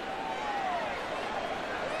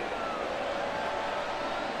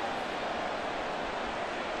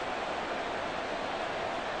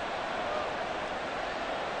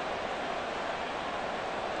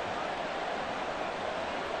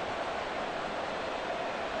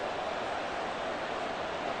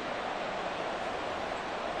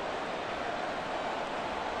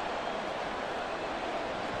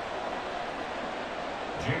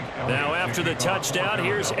 Now after the touchdown,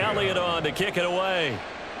 here's Elliott on to kick it away.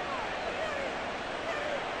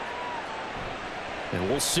 And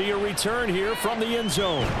we'll see a return here from the end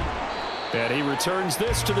zone. And he returns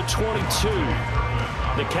this to the 22.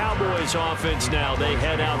 The Cowboys offense now, they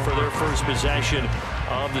head out for their first possession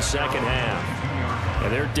of the second half.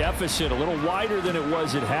 And their deficit a little wider than it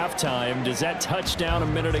was at halftime. Does that touchdown a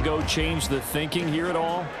minute ago change the thinking here at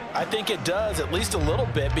all? I think it does, at least a little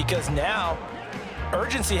bit, because now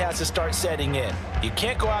urgency has to start setting in. You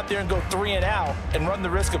can't go out there and go 3 and out and run the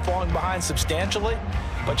risk of falling behind substantially,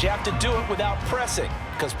 but you have to do it without pressing,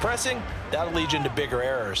 because pressing, that'll lead you into bigger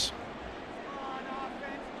errors.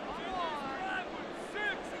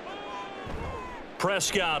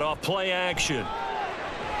 Prescott off play action.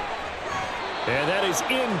 And that is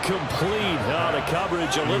incomplete. Oh, the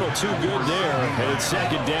coverage a little too good there, and it's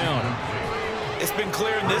second down. It's been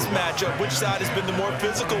clear in this matchup which side has been the more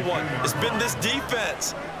physical one. It's been this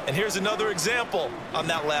defense. And here's another example on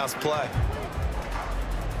that last play.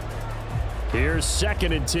 Here's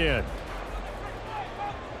 2nd and 10.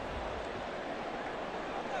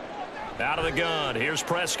 Out of the gun. Here's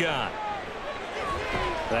Prescott.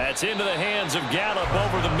 That's into the hands of Gallup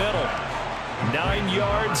over the middle. 9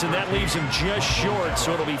 yards, and that leaves him just short,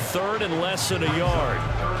 so it'll be 3rd and less than a yard.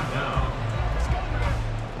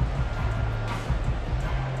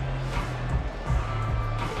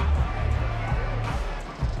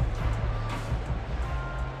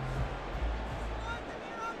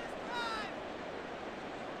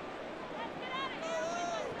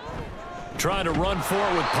 Trying to run for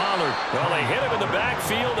it with Pollard. Well, they hit him in the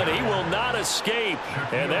backfield, and he will not escape.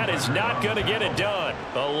 And that is not going to get it done.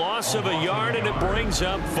 A loss of a yard, and it brings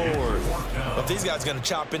up 4th. Well, if these guys are going to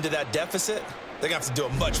chop into that deficit, they're going to have to do a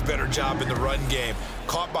much better job in the run game.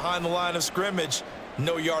 Caught behind the line of scrimmage,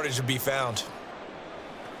 no yardage to be found.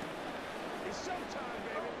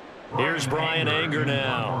 Here's Brian Anger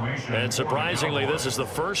now. And surprisingly, this is the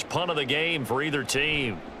first punt of the game for either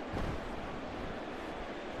team.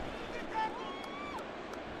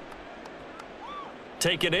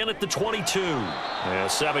 taken in at the 22. A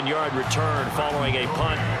 7-yard return following a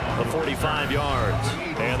punt of 45 yards.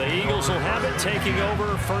 And the Eagles will have it, taking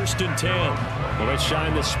over 1st and 10. Well, let's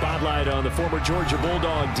shine the spotlight on the former Georgia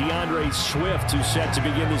Bulldog, DeAndre Swift, who's set to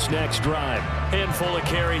begin this next drive. Handful of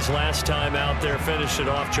carries last time out there. Finished it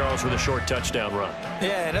off, Charles, with a short touchdown run.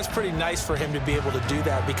 Yeah, and that's pretty nice for him to be able to do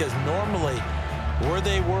that, because normally where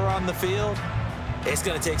they were on the field, it's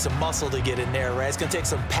going to take some muscle to get in there, right? It's going to take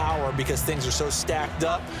some power because things are so stacked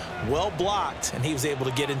up, well blocked, and he was able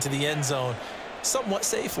to get into the end zone somewhat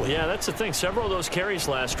safely. Yeah, that's the thing. Several of those carries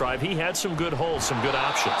last drive, he had some good holes, some good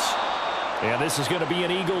options. And this is going to be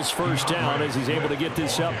an Eagles first down as he's able to get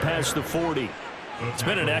this up past the 40. It's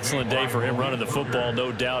been an excellent day for him running the football,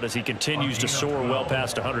 no doubt, as he continues to soar well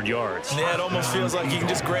past 100 yards. Yeah, it almost feels like he can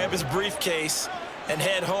just grab his briefcase and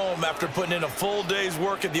head home after putting in a full day's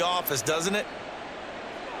work at the office, doesn't it?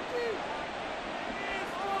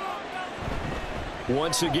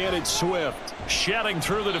 Once again, it's Swift shedding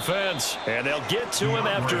through the defense, and they'll get to him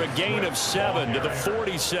after a gain of 7 to the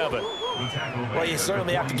 47. Well, you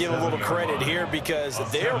certainly have to give a little credit here, because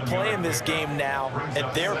they're playing this game now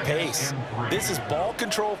at their pace. This is ball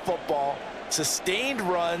control football, sustained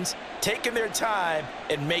runs, taking their time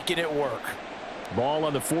and making it work. Ball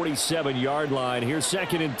on the 47-yard line. Here's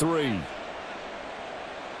 2nd and 3.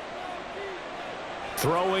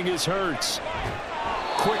 Throwing is Hurts.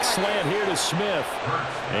 Quick slant here to Smith.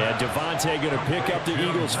 And Devontae going to pick up the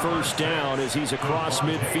Eagles first down as he's across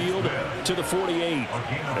midfield to the 48.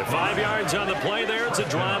 5 yards on the play there. It's a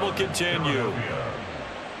drive will continue.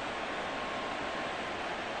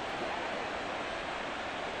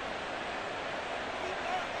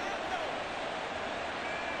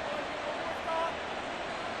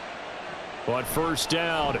 On first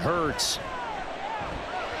down, Hurts.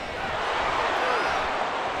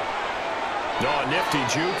 Oh, nifty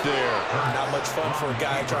juke there. Not much fun for a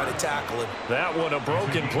guy trying to tackle him. That one a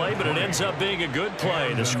broken play, but it ends up being a good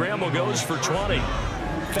play. The scramble goes for 20.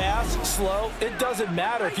 Fast, slow, it doesn't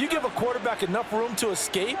matter. If you give a quarterback enough room to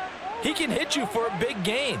escape, he can hit you for a big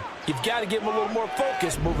gain. You've got to give him a little more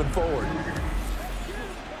focus moving forward.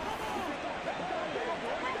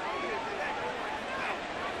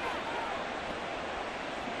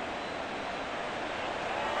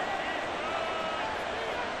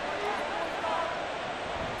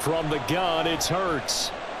 From the gun, it's Hurts.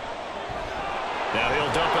 Now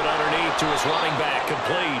he'll dump it underneath to his running back,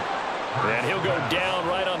 complete. And he'll go down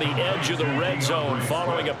right on the edge of the red zone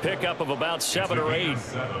following a pickup of about 7 or 8.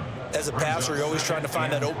 As a passer, you're always trying to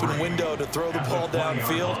find that open window to throw the ball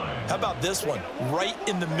downfield. How about this one? Right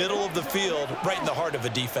in the middle of the field, right in the heart of a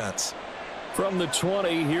defense. From the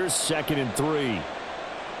 20, here's 2nd and 3.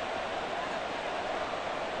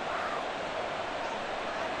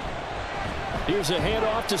 Here's a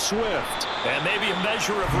handoff to Swift. And maybe a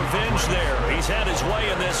measure of revenge there. He's had his way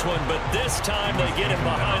in this one, but this time they get him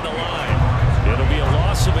behind the line. It'll be a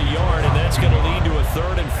loss of a yard, and that's going to lead to a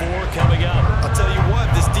 3rd and 4 coming up. I'll tell you what,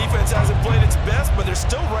 this defense hasn't played its best, but they're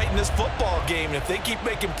still right in this football game. And if they keep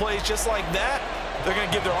making plays just like that, they're going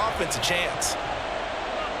to give their offense a chance.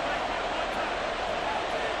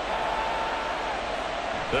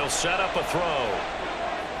 They'll set up a throw.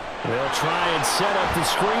 They'll try and set up the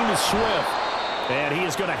screen to Swift. And he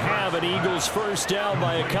is going to have an Eagles first down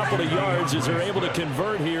by a couple of yards as they're able to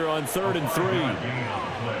convert here on 3rd and 3.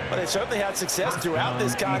 Well, they certainly had success throughout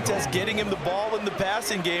this contest, getting him the ball in the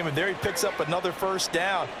passing game, and there he picks up another first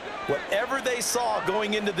down. Whatever they saw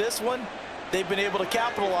going into this one, they've been able to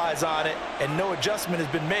capitalize on it, and no adjustment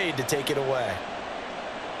has been made to take it away.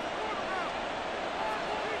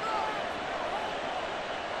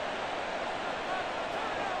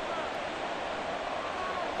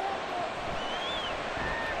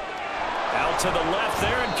 To the left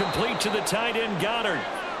there and complete to the tight end, Goddard.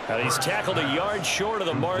 And he's tackled a yard short of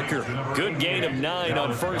the marker. Good gain of 9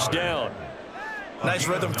 on first down. Nice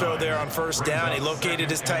rhythm throw there on first down. He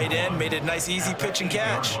located his tight end, made it a nice easy pitch and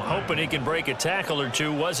catch. Hoping he can break a tackle or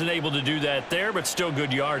two. Wasn't able to do that there, but still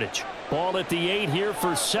good yardage. Ball at the 8 here for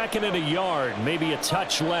 2nd and a yard. Maybe a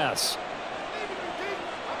touch less.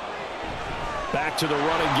 Back to the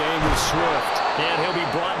running game with Swift. And he'll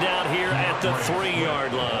be brought down here at the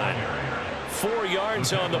 3-yard line. 4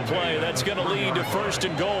 yards on the play. That's going to lead to 1st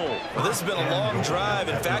and goal. Well, this has been a long drive.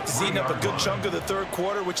 In fact, it's eaten up a good chunk of the 3rd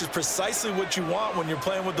quarter, which is precisely what you want when you're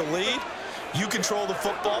playing with the lead. You control the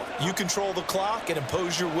football, you control the clock, and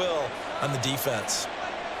impose your will on the defense.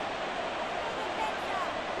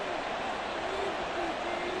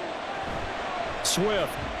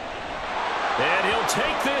 Swift. And he'll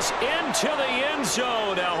take this into the end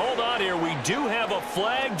zone. Now, hold on here. We do have a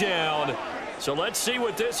flag down. So let's see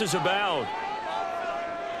what this is about.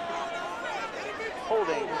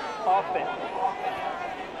 holding offense.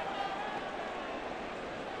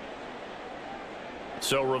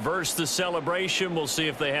 So reverse the celebration. We'll see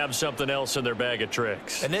if they have something else in their bag of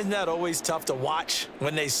tricks. And isn't that always tough to watch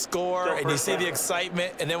when they score and you see the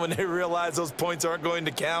excitement, and then when they realize those points aren't going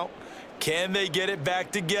to count? Can they get it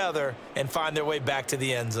back together and find their way back to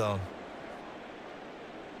the end zone?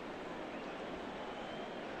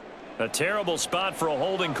 A terrible spot for a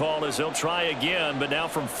holding call as they'll try again, but now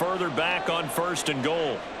from further back on 1st and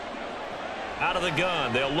goal. Out of the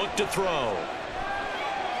gun, they'll look to throw.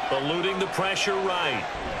 Eluding the pressure right.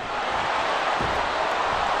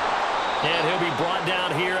 And he'll be brought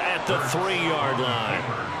down here at the 3-yard line.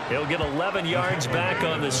 He'll get 11 yards back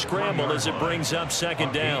on the scramble as it brings up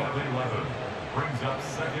 2nd down. Brings up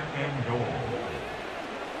 2nd and goal.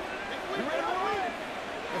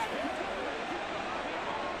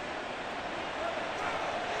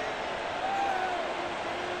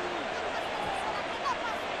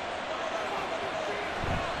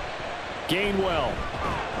 Gainwell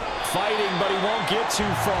fighting, but he won't get too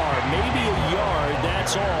far. Maybe a yard,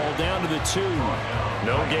 that's all, down to the 2.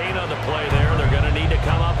 No gain on the play there. They're going to need to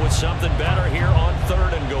come up with something better here on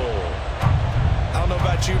 3rd and goal. I don't know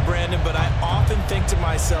about you, Brandon, but I often think to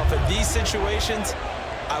myself, in these situations,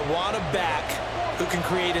 I want a back who can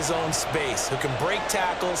create his own space, who can break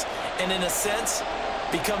tackles, and in a sense,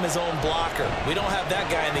 become his own blocker. We don't have that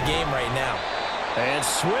guy in the game right now. And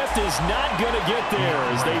Swift is not going to get there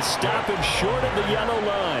as they stop him short of the yellow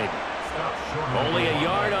line. Only a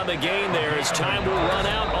yard on the gain there as time will run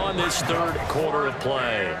out on this 3rd quarter of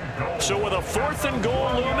play. So with a 4th and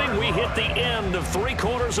goal looming, we hit the end of 3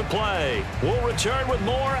 quarters of play. We'll return with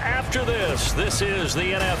more after this. This is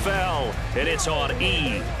the NFL, and it's on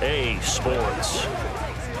EA Sports.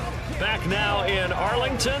 Back now in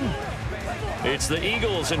Arlington. It's the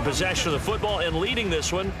Eagles in possession of the football and leading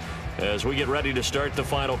this one as we get ready to start the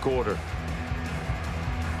final quarter.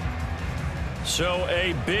 So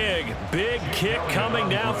a big kick coming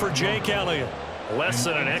now for Jake Elliott. Less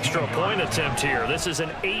than an extra point attempt here. This is an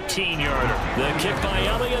 18-yarder. The kick by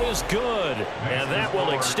Elliott is good, and that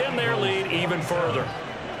will extend their lead even further.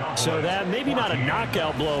 So that maybe not a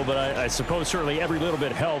knockout blow, but I suppose certainly every little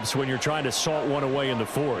bit helps when you're trying to salt one away in the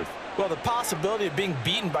 4th. Well, the possibility of being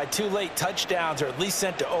beaten by 2 late touchdowns or at least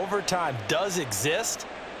sent to overtime does exist,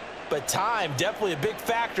 but time, definitely a big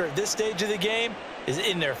factor at this stage of the game, is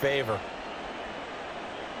in their favor.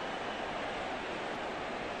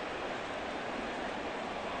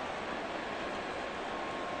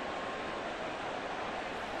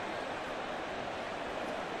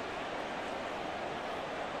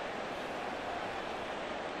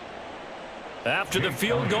 After the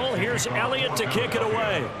field goal, here's Elliott to kick it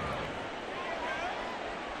away.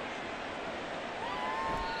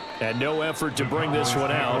 And no effort to bring this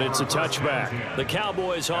one out. It's a touchback. The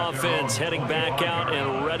Cowboys offense heading back out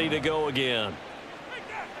and ready to go again.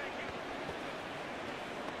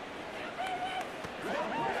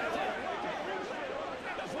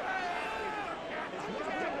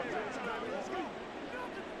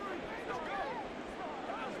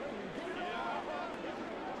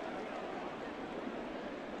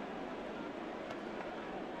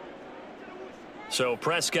 So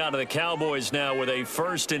Prescott of the Cowboys now with a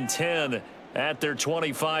 1st and 10 at their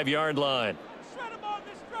 25-yard line.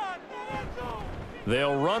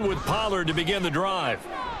 They'll run with Pollard to begin the drive.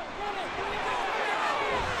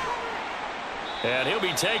 And he'll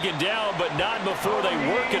be taken down, but not before they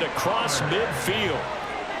work it across midfield.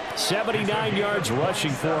 79 yards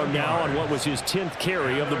rushing for him now on what was his 10th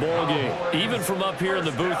carry of the ball game. Even from up here in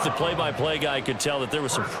the booth, the play-by-play guy could tell that there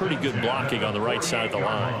was some pretty good blocking on the right side of the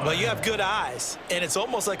line. Well, you have good eyes, and it's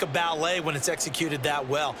almost like a ballet when it's executed that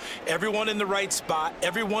well. Everyone in the right spot,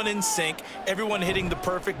 everyone in sync, everyone hitting the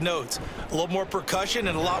perfect notes. A little more percussion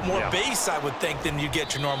and a lot more bass, I would think, than you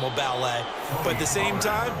get your normal ballet. But at the same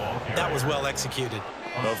time, that was well executed.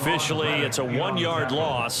 Officially, it's a 1-yard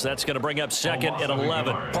loss. That's going to bring up 2nd and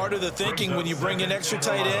 11. Part of the thinking when you bring in extra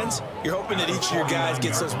tight ends, you're hoping that each of your guys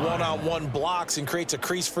gets those one-on-one blocks and creates a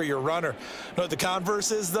crease for your runner. You know what the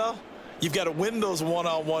converse is, though? You've got to win those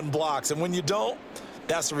one-on-one blocks, and when you don't,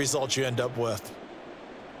 that's the result you end up with.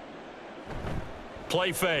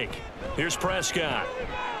 Play fake. Here's Prescott.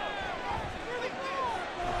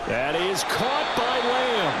 That is caught by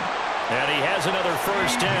Lamb. And he has another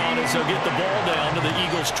 1st down as they'll get the ball down to the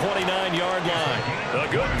Eagles' 29-yard line.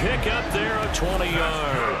 A good pick up there of 20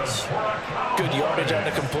 yards. yards. Good yardage on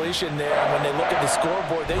the completion there. And when they look at the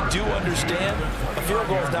scoreboard, they do understand a field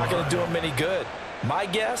goal is not going to do them any good. My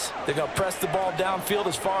guess, they're going to press the ball downfield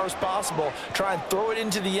as far as possible, try and throw it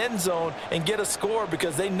into the end zone and get a score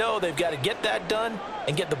because they know they've got to get that done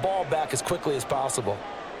and get the ball back as quickly as possible.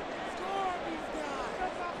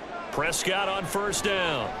 Prescott on first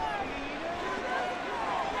down.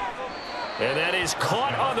 And that is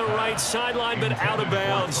caught on the right sideline, but out of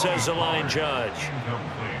bounds, says the line judge.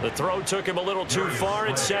 The throw took him a little too far.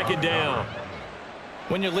 It's second down.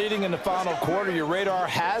 When you're leading in the final quarter, your radar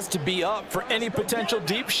has to be up for any potential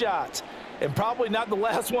deep shots. And probably not the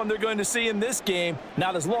last one they're going to see in this game,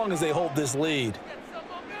 not as long as they hold this lead.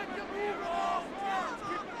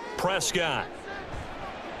 Prescott.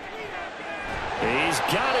 He's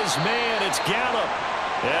got his man. It's Gallup.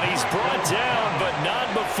 And he's brought down, but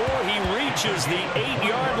not before he reaches the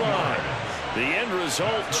 8-yard line. The end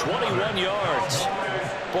result, 21 yards.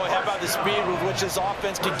 Boy, how about the speed with which this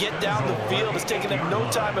offense can get down the field? It's taken them no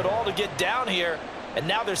time at all to get down here, and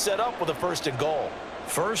now they're set up with a 1st and goal.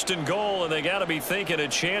 1st and goal, and they got to be thinking a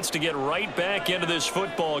chance to get right back into this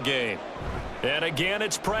football game. And again,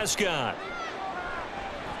 it's Prescott.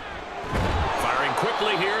 Firing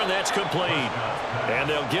quickly here, and that's complete. And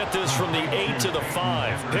they'll get this from the 8 to the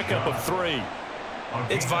 5. Pickup of 3.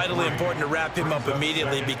 It's vitally important to wrap him up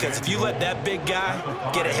immediately because if you let that big guy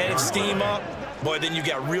get a head of steam up, boy, then you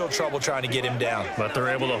got real trouble trying to get him down. But they're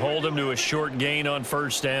able to hold him to a short gain on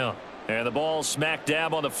first down. And the ball smack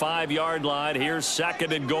dab on the 5-yard line. Here's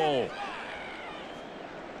 2nd and goal.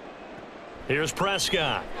 Here's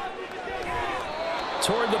Prescott.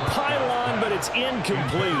 Toward the pylon, but it's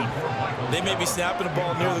incomplete. They may be snapping the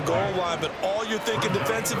ball near the goal line, but all you're thinking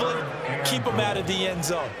defensively, keep them out of the end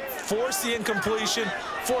zone. Force the incompletion,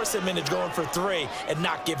 force them into going for 3, and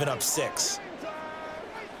not giving up 6.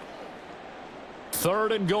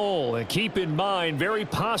 3rd and goal, and keep in mind, very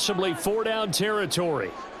possibly 4-down territory.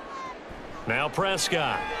 Now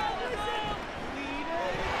Prescott.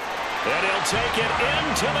 And he'll take it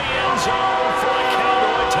into the end zone for a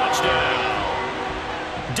Cowboy touchdown.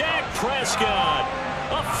 Dak Prescott,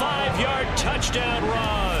 a 5-yard touchdown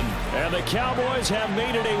run. And the Cowboys have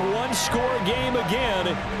made it a 1-score game again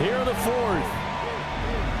here in the 4th.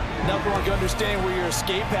 Nothing like understanding where your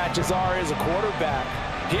escape hatches are as a quarterback.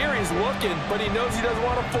 Here he's looking, but he knows he doesn't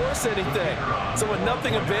want to force anything. So when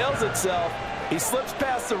nothing avails itself, he slips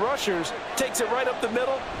past the rushers, takes it right up the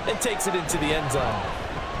middle, and takes it into the end zone.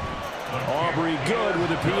 Aubrey good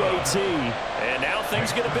with a PAT. And now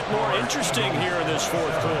things get a bit more interesting here in this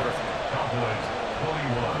 4th quarter. Cowboys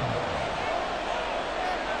 21.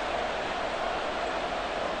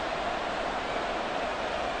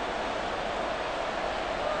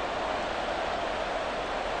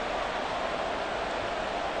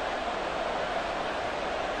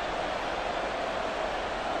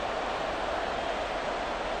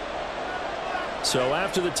 So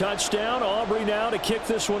after the touchdown, Aubrey now to kick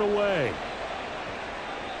this one away.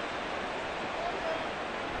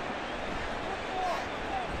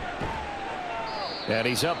 And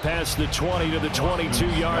he's up past the 20 to the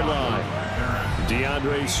 22-yard line.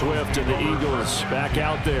 DeAndre Swift and the Eagles back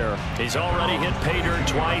out there. He's already hit pay dirt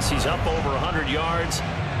twice. He's up over 100 yards.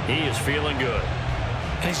 He is feeling good.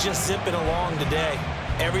 And he's just zipping along today.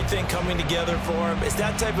 Everything coming together for him. It's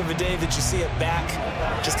that type of a day that you see it back.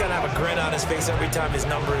 Just got to have a grin on his face every time his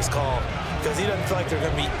number is called. Because he doesn't feel like there are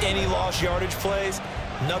going to be any lost yardage plays.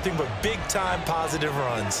 Nothing but big-time positive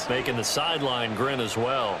runs. Making the sideline grin as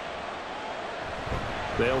well.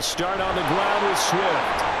 They'll start on the ground with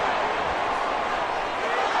Swift.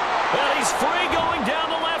 And he's free going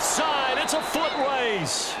down the left side. It's a foot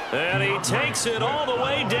race. And he takes it all the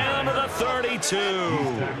way down to the 32.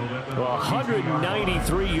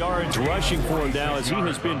 193 yards rushing for him now as he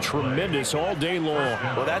has been tremendous all day long.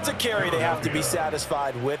 Well, that's a carry they have to be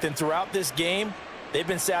satisfied with. And throughout this game, they've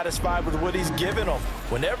been satisfied with what he's given them.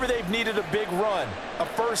 Whenever they've needed a big run, a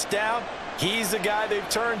 1st down, he's the guy they've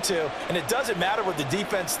turned to. And it doesn't matter what the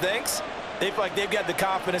defense thinks. They feel like they've got the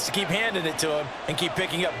confidence to keep handing it to him and keep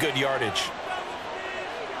picking up good yardage.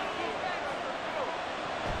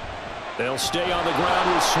 They'll stay on the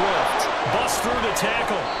ground with Swift. Bust through the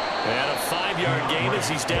tackle. And a 5-yard gain as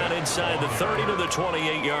he's down inside the 30 to the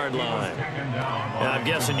 28-yard line. And I'm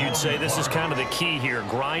guessing you'd say this is kind of the key here.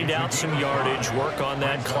 Grind out some yardage, work on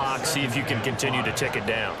that clock, see if you can continue to tick it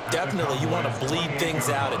down. Definitely, you want to bleed things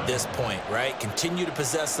out at this point, right? Continue to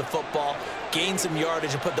possess the football, gain some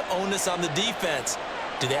yardage, and put the onus on the defense.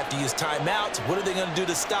 Do they have to use timeouts? What are they going to do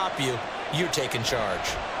to stop you? You're taking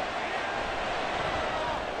charge.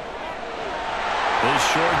 This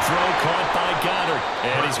short throw caught by Goddard.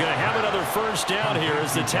 And he's going to have another first down here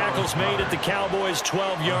as the tackle's made at the Cowboys'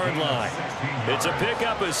 12-yard line. It's a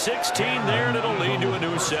pickup of 16 there, and it'll lead to a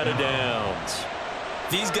new set of downs.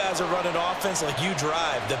 These guys are running offense like you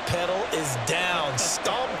drive. The pedal is down,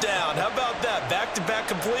 stomped down. How about that? Back-to-back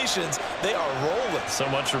completions. They are rolling. So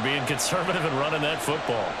much for being conservative and running that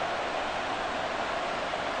football.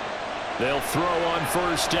 They'll throw on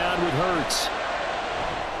first down with Hurts.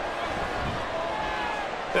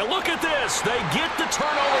 And look at this. They get the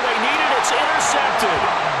turnover they needed. It's intercepted.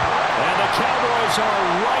 And the Cowboys are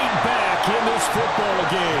right back in this football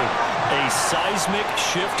game. A seismic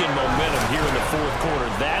shift in momentum here in the fourth quarter.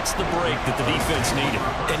 That's the break that the defense needed.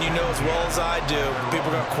 And you know as well as I do, people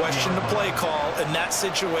are going to question the play call in that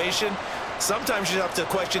situation. Sometimes you have to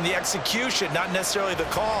question the execution, not necessarily the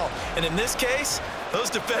call. And in this case, those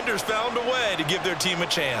defenders found a way to give their team a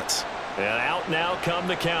chance. And out now come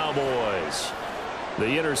the Cowboys.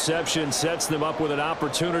 The interception sets them up with an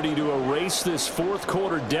opportunity to erase this fourth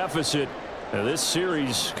quarter deficit. Now, this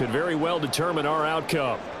series could very well determine our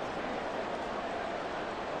outcome.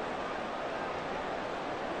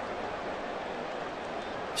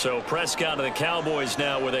 So Prescott and the Cowboys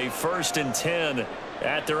now with a 1st and 10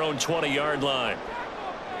 at their own 20-yard line.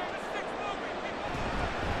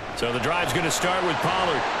 So the drive's going to start with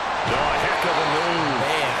Pollard. Oh, a heck of a move.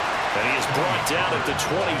 Man. And he is brought down at the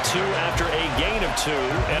 22 after a gain of 2,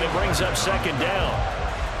 and it brings up 2nd down.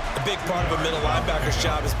 A big part of a middle linebacker's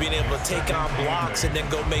job is being able to take on blocks and then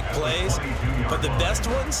go make plays. But the best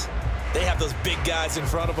ones, they have those big guys in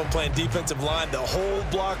front of them playing defensive line that hold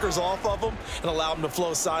blockers off of them and allow them to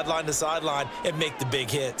flow sideline to sideline and make the big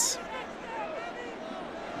hits.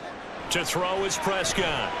 To throw is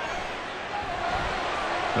Prescott.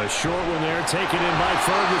 A short one there, taken in by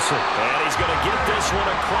Ferguson. And he's going to get this one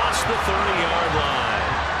across the 30-yard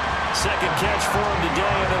line. Second catch for him today,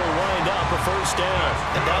 and it'll wind up a first down.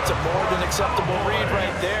 And that's a more than acceptable read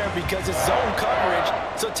right there because it's zone coverage,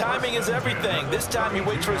 so timing is everything. This time he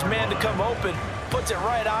waits for his man to come open, puts it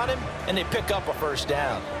right on him, and they pick up a first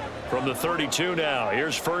down. From the 32 now,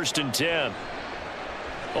 here's 1st and 10.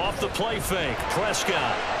 Off the play fake,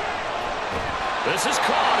 Prescott. This is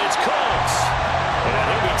caught. It's close. And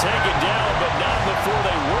he'll be taken down, but not before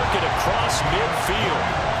they work it across midfield.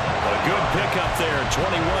 A good pickup there,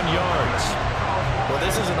 21 yards. Well,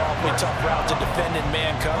 this is an awfully tough route to defend in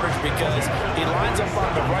man coverage because he lines up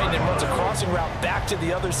on the right and runs a crossing route back to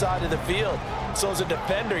the other side of the field. So as a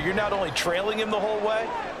defender, you're not only trailing him the whole way,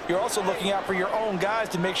 you're also looking out for your own guys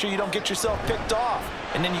to make sure you don't get yourself picked off.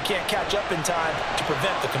 And then you can't catch up in time to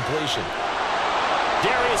prevent the completion.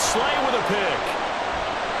 Darius Slay with a pick.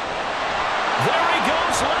 There he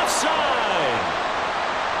goes left side.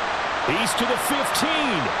 He's to the 15.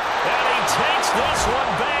 And he takes this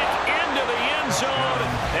one back into the end zone.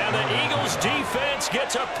 And the Eagles defense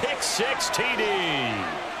gets a pick-6 TD.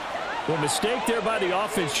 Well, mistake there by the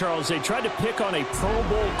offense, Charles. They tried to pick on a Pro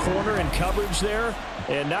Bowl corner in coverage there,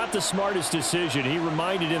 and not the smartest decision. He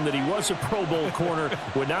reminded him that he was a Pro Bowl corner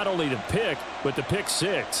with not only the pick, but the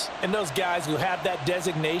pick-6. And those guys who have that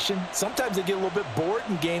designation, sometimes they get a little bit bored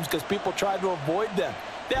in games because people try to avoid them.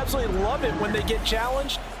 They absolutely love it when they get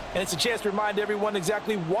challenged, and it's a chance to remind everyone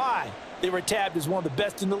exactly why they were tabbed as one of the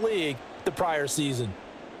best in the league the prior season.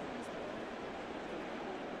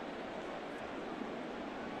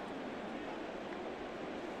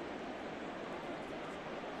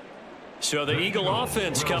 So the Eagle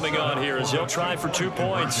offense coming on here as they'll try for 2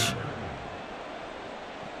 points.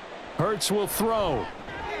 Hurts will throw.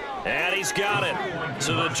 And he's got it.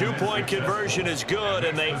 So the 2-point conversion is good,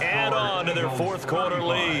 and they add on to their fourth quarter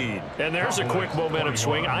lead. And there's a quick momentum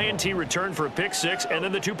swing. INT return for a pick-6, and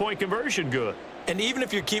then the 2-point conversion good. And even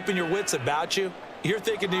if you're keeping your wits about you, you're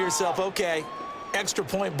thinking to yourself, okay, extra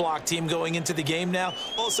point block team going into the game now.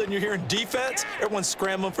 All of a sudden you're hearing defense. Everyone's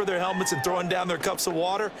scrambling for their helmets and throwing down their cups of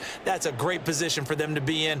water. That's a great position for them to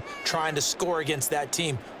be in, trying to score against that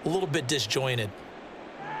team. A little bit disjointed.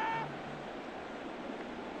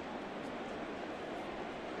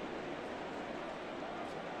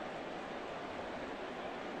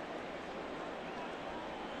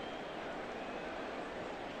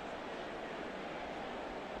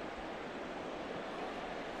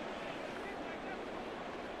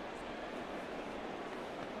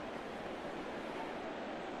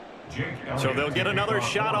 So they'll get another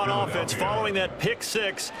shot on offense following that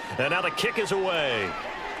pick-6, and now the kick is away.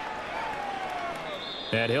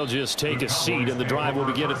 And he'll just take a seat, and the drive will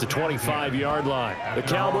begin at the 25-yard line. The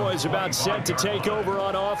Cowboys about set to take over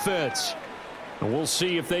on offense. And we'll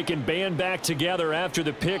see if they can band back together after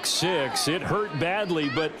the pick-6. It hurt badly,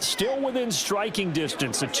 but still within striking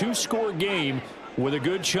distance. A 2-score game with a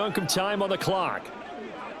good chunk of time on the clock.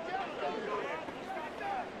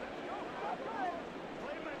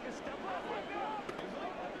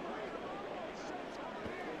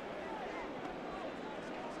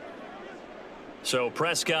 So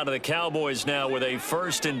Prescott of the Cowboys now with a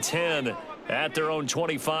 1st and 10 at their own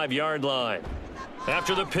 25-yard line.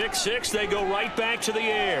 After the pick six, they go right back to the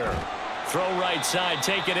air. Throw right side,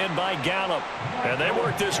 taken in by Gallup. And they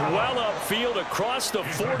work this well upfield across the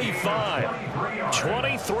 45.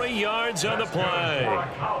 23 yards on the play.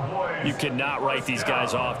 You cannot write these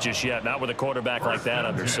guys off just yet, not with a quarterback like that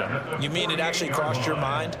under center. You mean it actually crossed your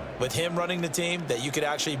mind with him running the team that you could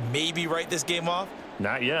actually maybe write this game off?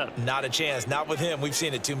 Not yet. Not a chance. Not with him. We've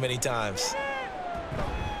seen it too many times.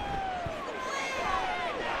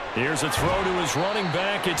 Here's a throw to his running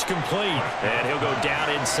back. It's complete. And he'll go down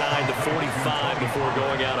inside the 45 before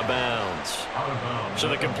going out of bounds. So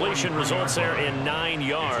the completion results there in 9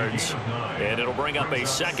 yards. And it'll bring up a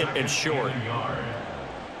 2nd and short.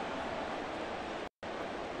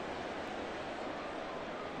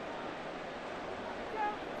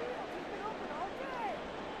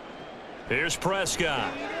 Here's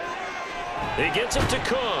Prescott. He gets it to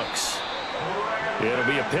Cooks. It'll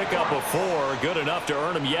be a pickup of 4, good enough to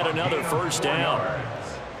earn him yet another 1st down.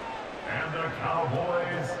 And the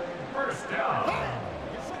Cowboys first down.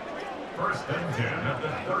 1st and 10 at the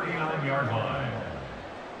 39-yard line.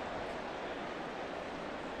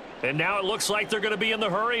 And now it looks like they're going to be in the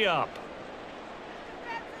hurry up.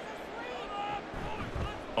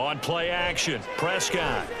 On play action,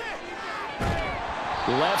 Prescott.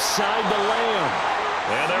 Left side to Lamb.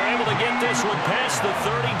 And they're able to get this one past the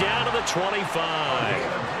 30 down to the 25.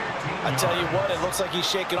 I tell you what, it looks like he's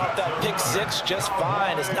shaking off that pick six just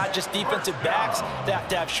fine. It's not just defensive backs that have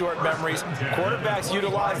to have short memories. Quarterbacks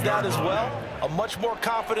utilize that as well. A much more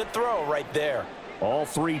confident throw right there. All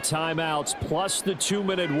 3 timeouts plus the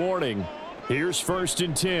 2-minute warning. Here's 1st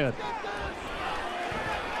and 10.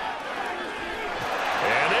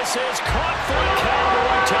 And this is caught for a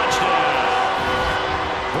Cowboy touchdown.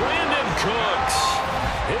 Brandon Cooks.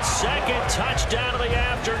 His 2nd touchdown of the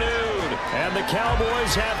afternoon. And the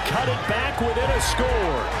Cowboys have cut it back within a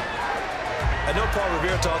score. I know Paul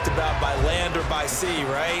Revere talked about by land or by sea,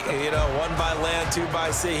 right? You know, 1 by land, 2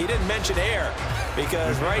 by sea. He didn't mention air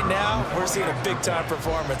because right now we're seeing a big-time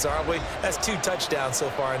performance, aren't we? That's 2 touchdowns so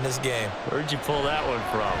far in this game. Where'd you pull that one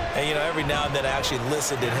from? And, you know, every now and then I actually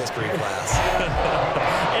listened in history class.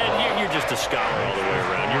 And you're just a scholar all the way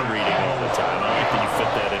around. You're reading all the time. I like that you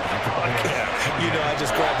fit that into the broadcast. You know, I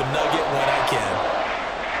just grab a nugget when I can.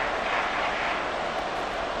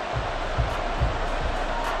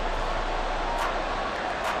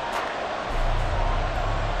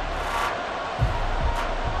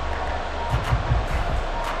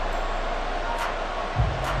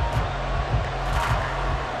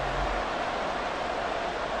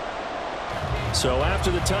 So after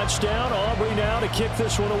the touchdown, Aubrey now to kick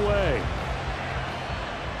this one away.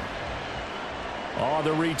 On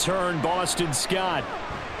the return, Boston Scott.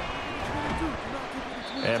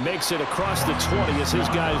 And makes it across the 20 as his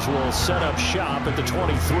guys will set up shop at the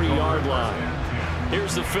 23-yard line.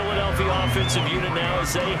 Here's the Philadelphia offensive unit now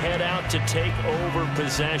as they head out to take over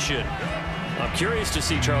possession. I'm curious to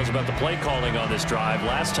see, Charles, about the play calling on this drive.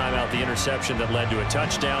 Last time out, the interception that led to a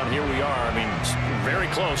touchdown. Here we are. I mean, very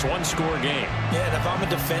close, 1-score game. Yeah, and if I'm a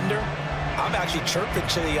defender, I'm actually chirping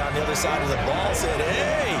Chili on the other side of the ball, saying,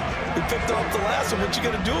 hey, we picked up the last one. What you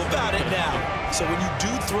going to do about it now? So when you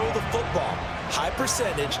do throw the football, high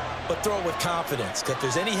percentage, but throw it with confidence. Because if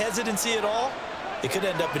there's any hesitancy at all, it could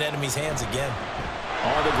end up in enemy's hands again.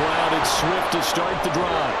 On the ground, it's Swift to start the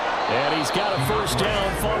drive. And he's got a 1st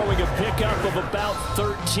down following a pickup of about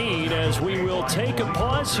 13 as we will take a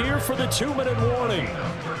pause here for the 2-minute warning.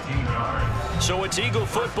 So it's Eagle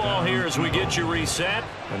football here as we get you reset.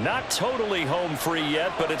 And not totally home free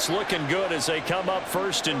yet, but it's looking good as they come up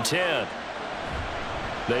 1st and 10.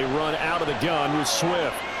 They run out of the gun with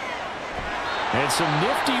Swift. And some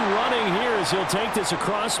nifty running here as he'll take this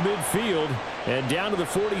across midfield and down to the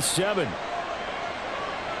 47.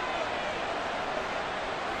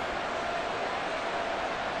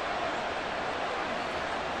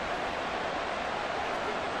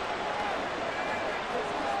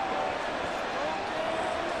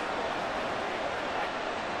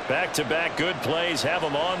 Back-to-back good plays have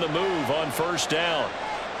them on the move on 1st down.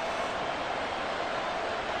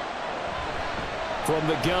 From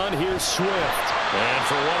the gun, here's Swift. And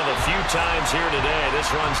for one of the few times here today,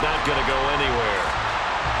 this run's not going to go anywhere.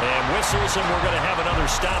 And whistles, and we're going to have another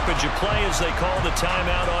stoppage of play as they call the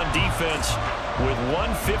timeout on defense with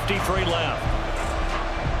 1:53 left.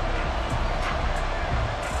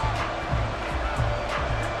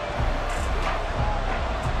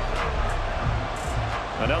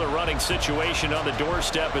 Another running situation on the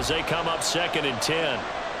doorstep as they come up 2nd and 10.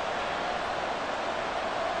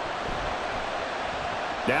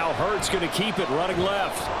 Now Hurts going to keep it running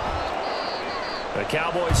left. The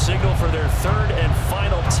Cowboys signal for their 3rd and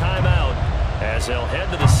final timeout as they'll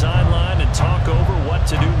head to the sideline and talk over what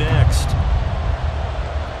to do next.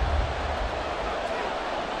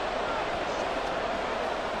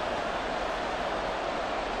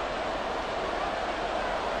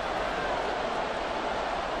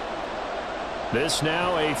 This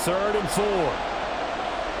now a 3rd and 4.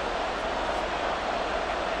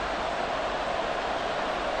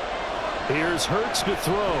 Here's Hurts to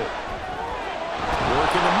throw.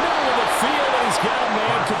 Work in the middle of the field, and he's got a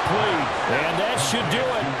man complete. And that should do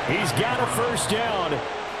it. He's got a 1st down.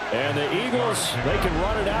 And the Eagles, they can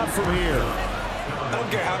run it out from here. I don't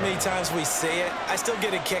care how many times we see it. I still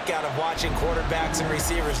get a kick out of watching quarterbacks and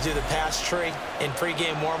receivers do the pass tree in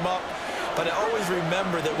pregame warm-up. But I always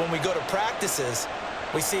remember that when we go to practices,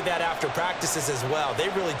 we see that after practices as well. They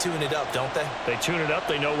really tune it up, don't they? They tune it up.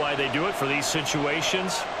 They know why they do it for these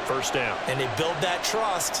situations. 1st down. And they build that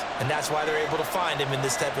trust, and that's why they're able to find him in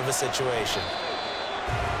this type of a situation.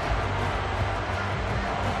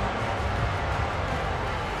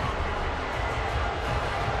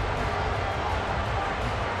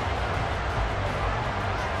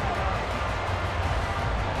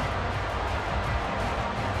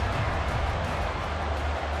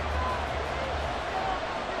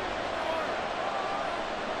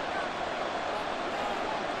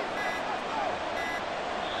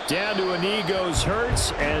 Down to a knee goes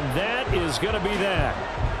Hurts, and that is going to be that.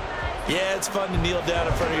 Yeah, it's fun to kneel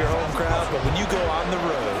down in front of your home crowd, but when you go on the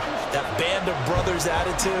road, that band of brothers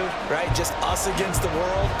attitude, right, just us against the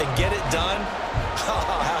world and get it done,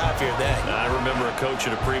 how happy are they? I remember a coach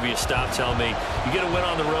at a previous stop telling me, you get a win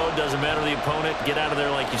on the road, doesn't matter the opponent, get out of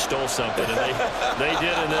there like you stole something, and they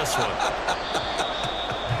did in this one.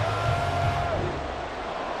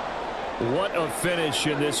 What a finish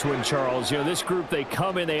in this one, Charles. You know, this group, they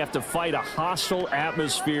come in, they have to fight a hostile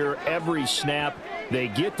atmosphere every snap. They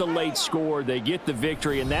get the late score, they get the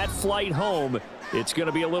victory, and that flight home, it's going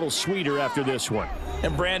to be a little sweeter after this one.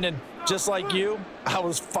 And Brandon, just like you, I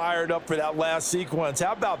was fired up for that last sequence.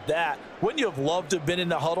 How about that? Wouldn't you have loved to have been in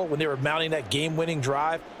the huddle when they were mounting that game-winning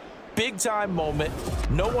drive? Big-time moment.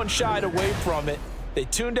 No one shied away from it. They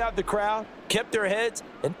tuned out the crowd, kept their heads,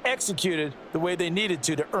 and executed the way they needed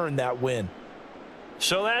to earn that win.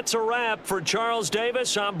 So that's a wrap for Charles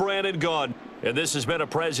Davis. I'm Brandon Gaudin, and this has been a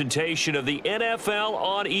presentation of the NFL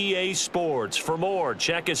on EA Sports. For more,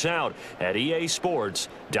 check us out at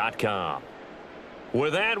easports.com.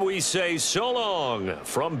 With that, we say so long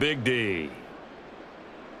from Big D.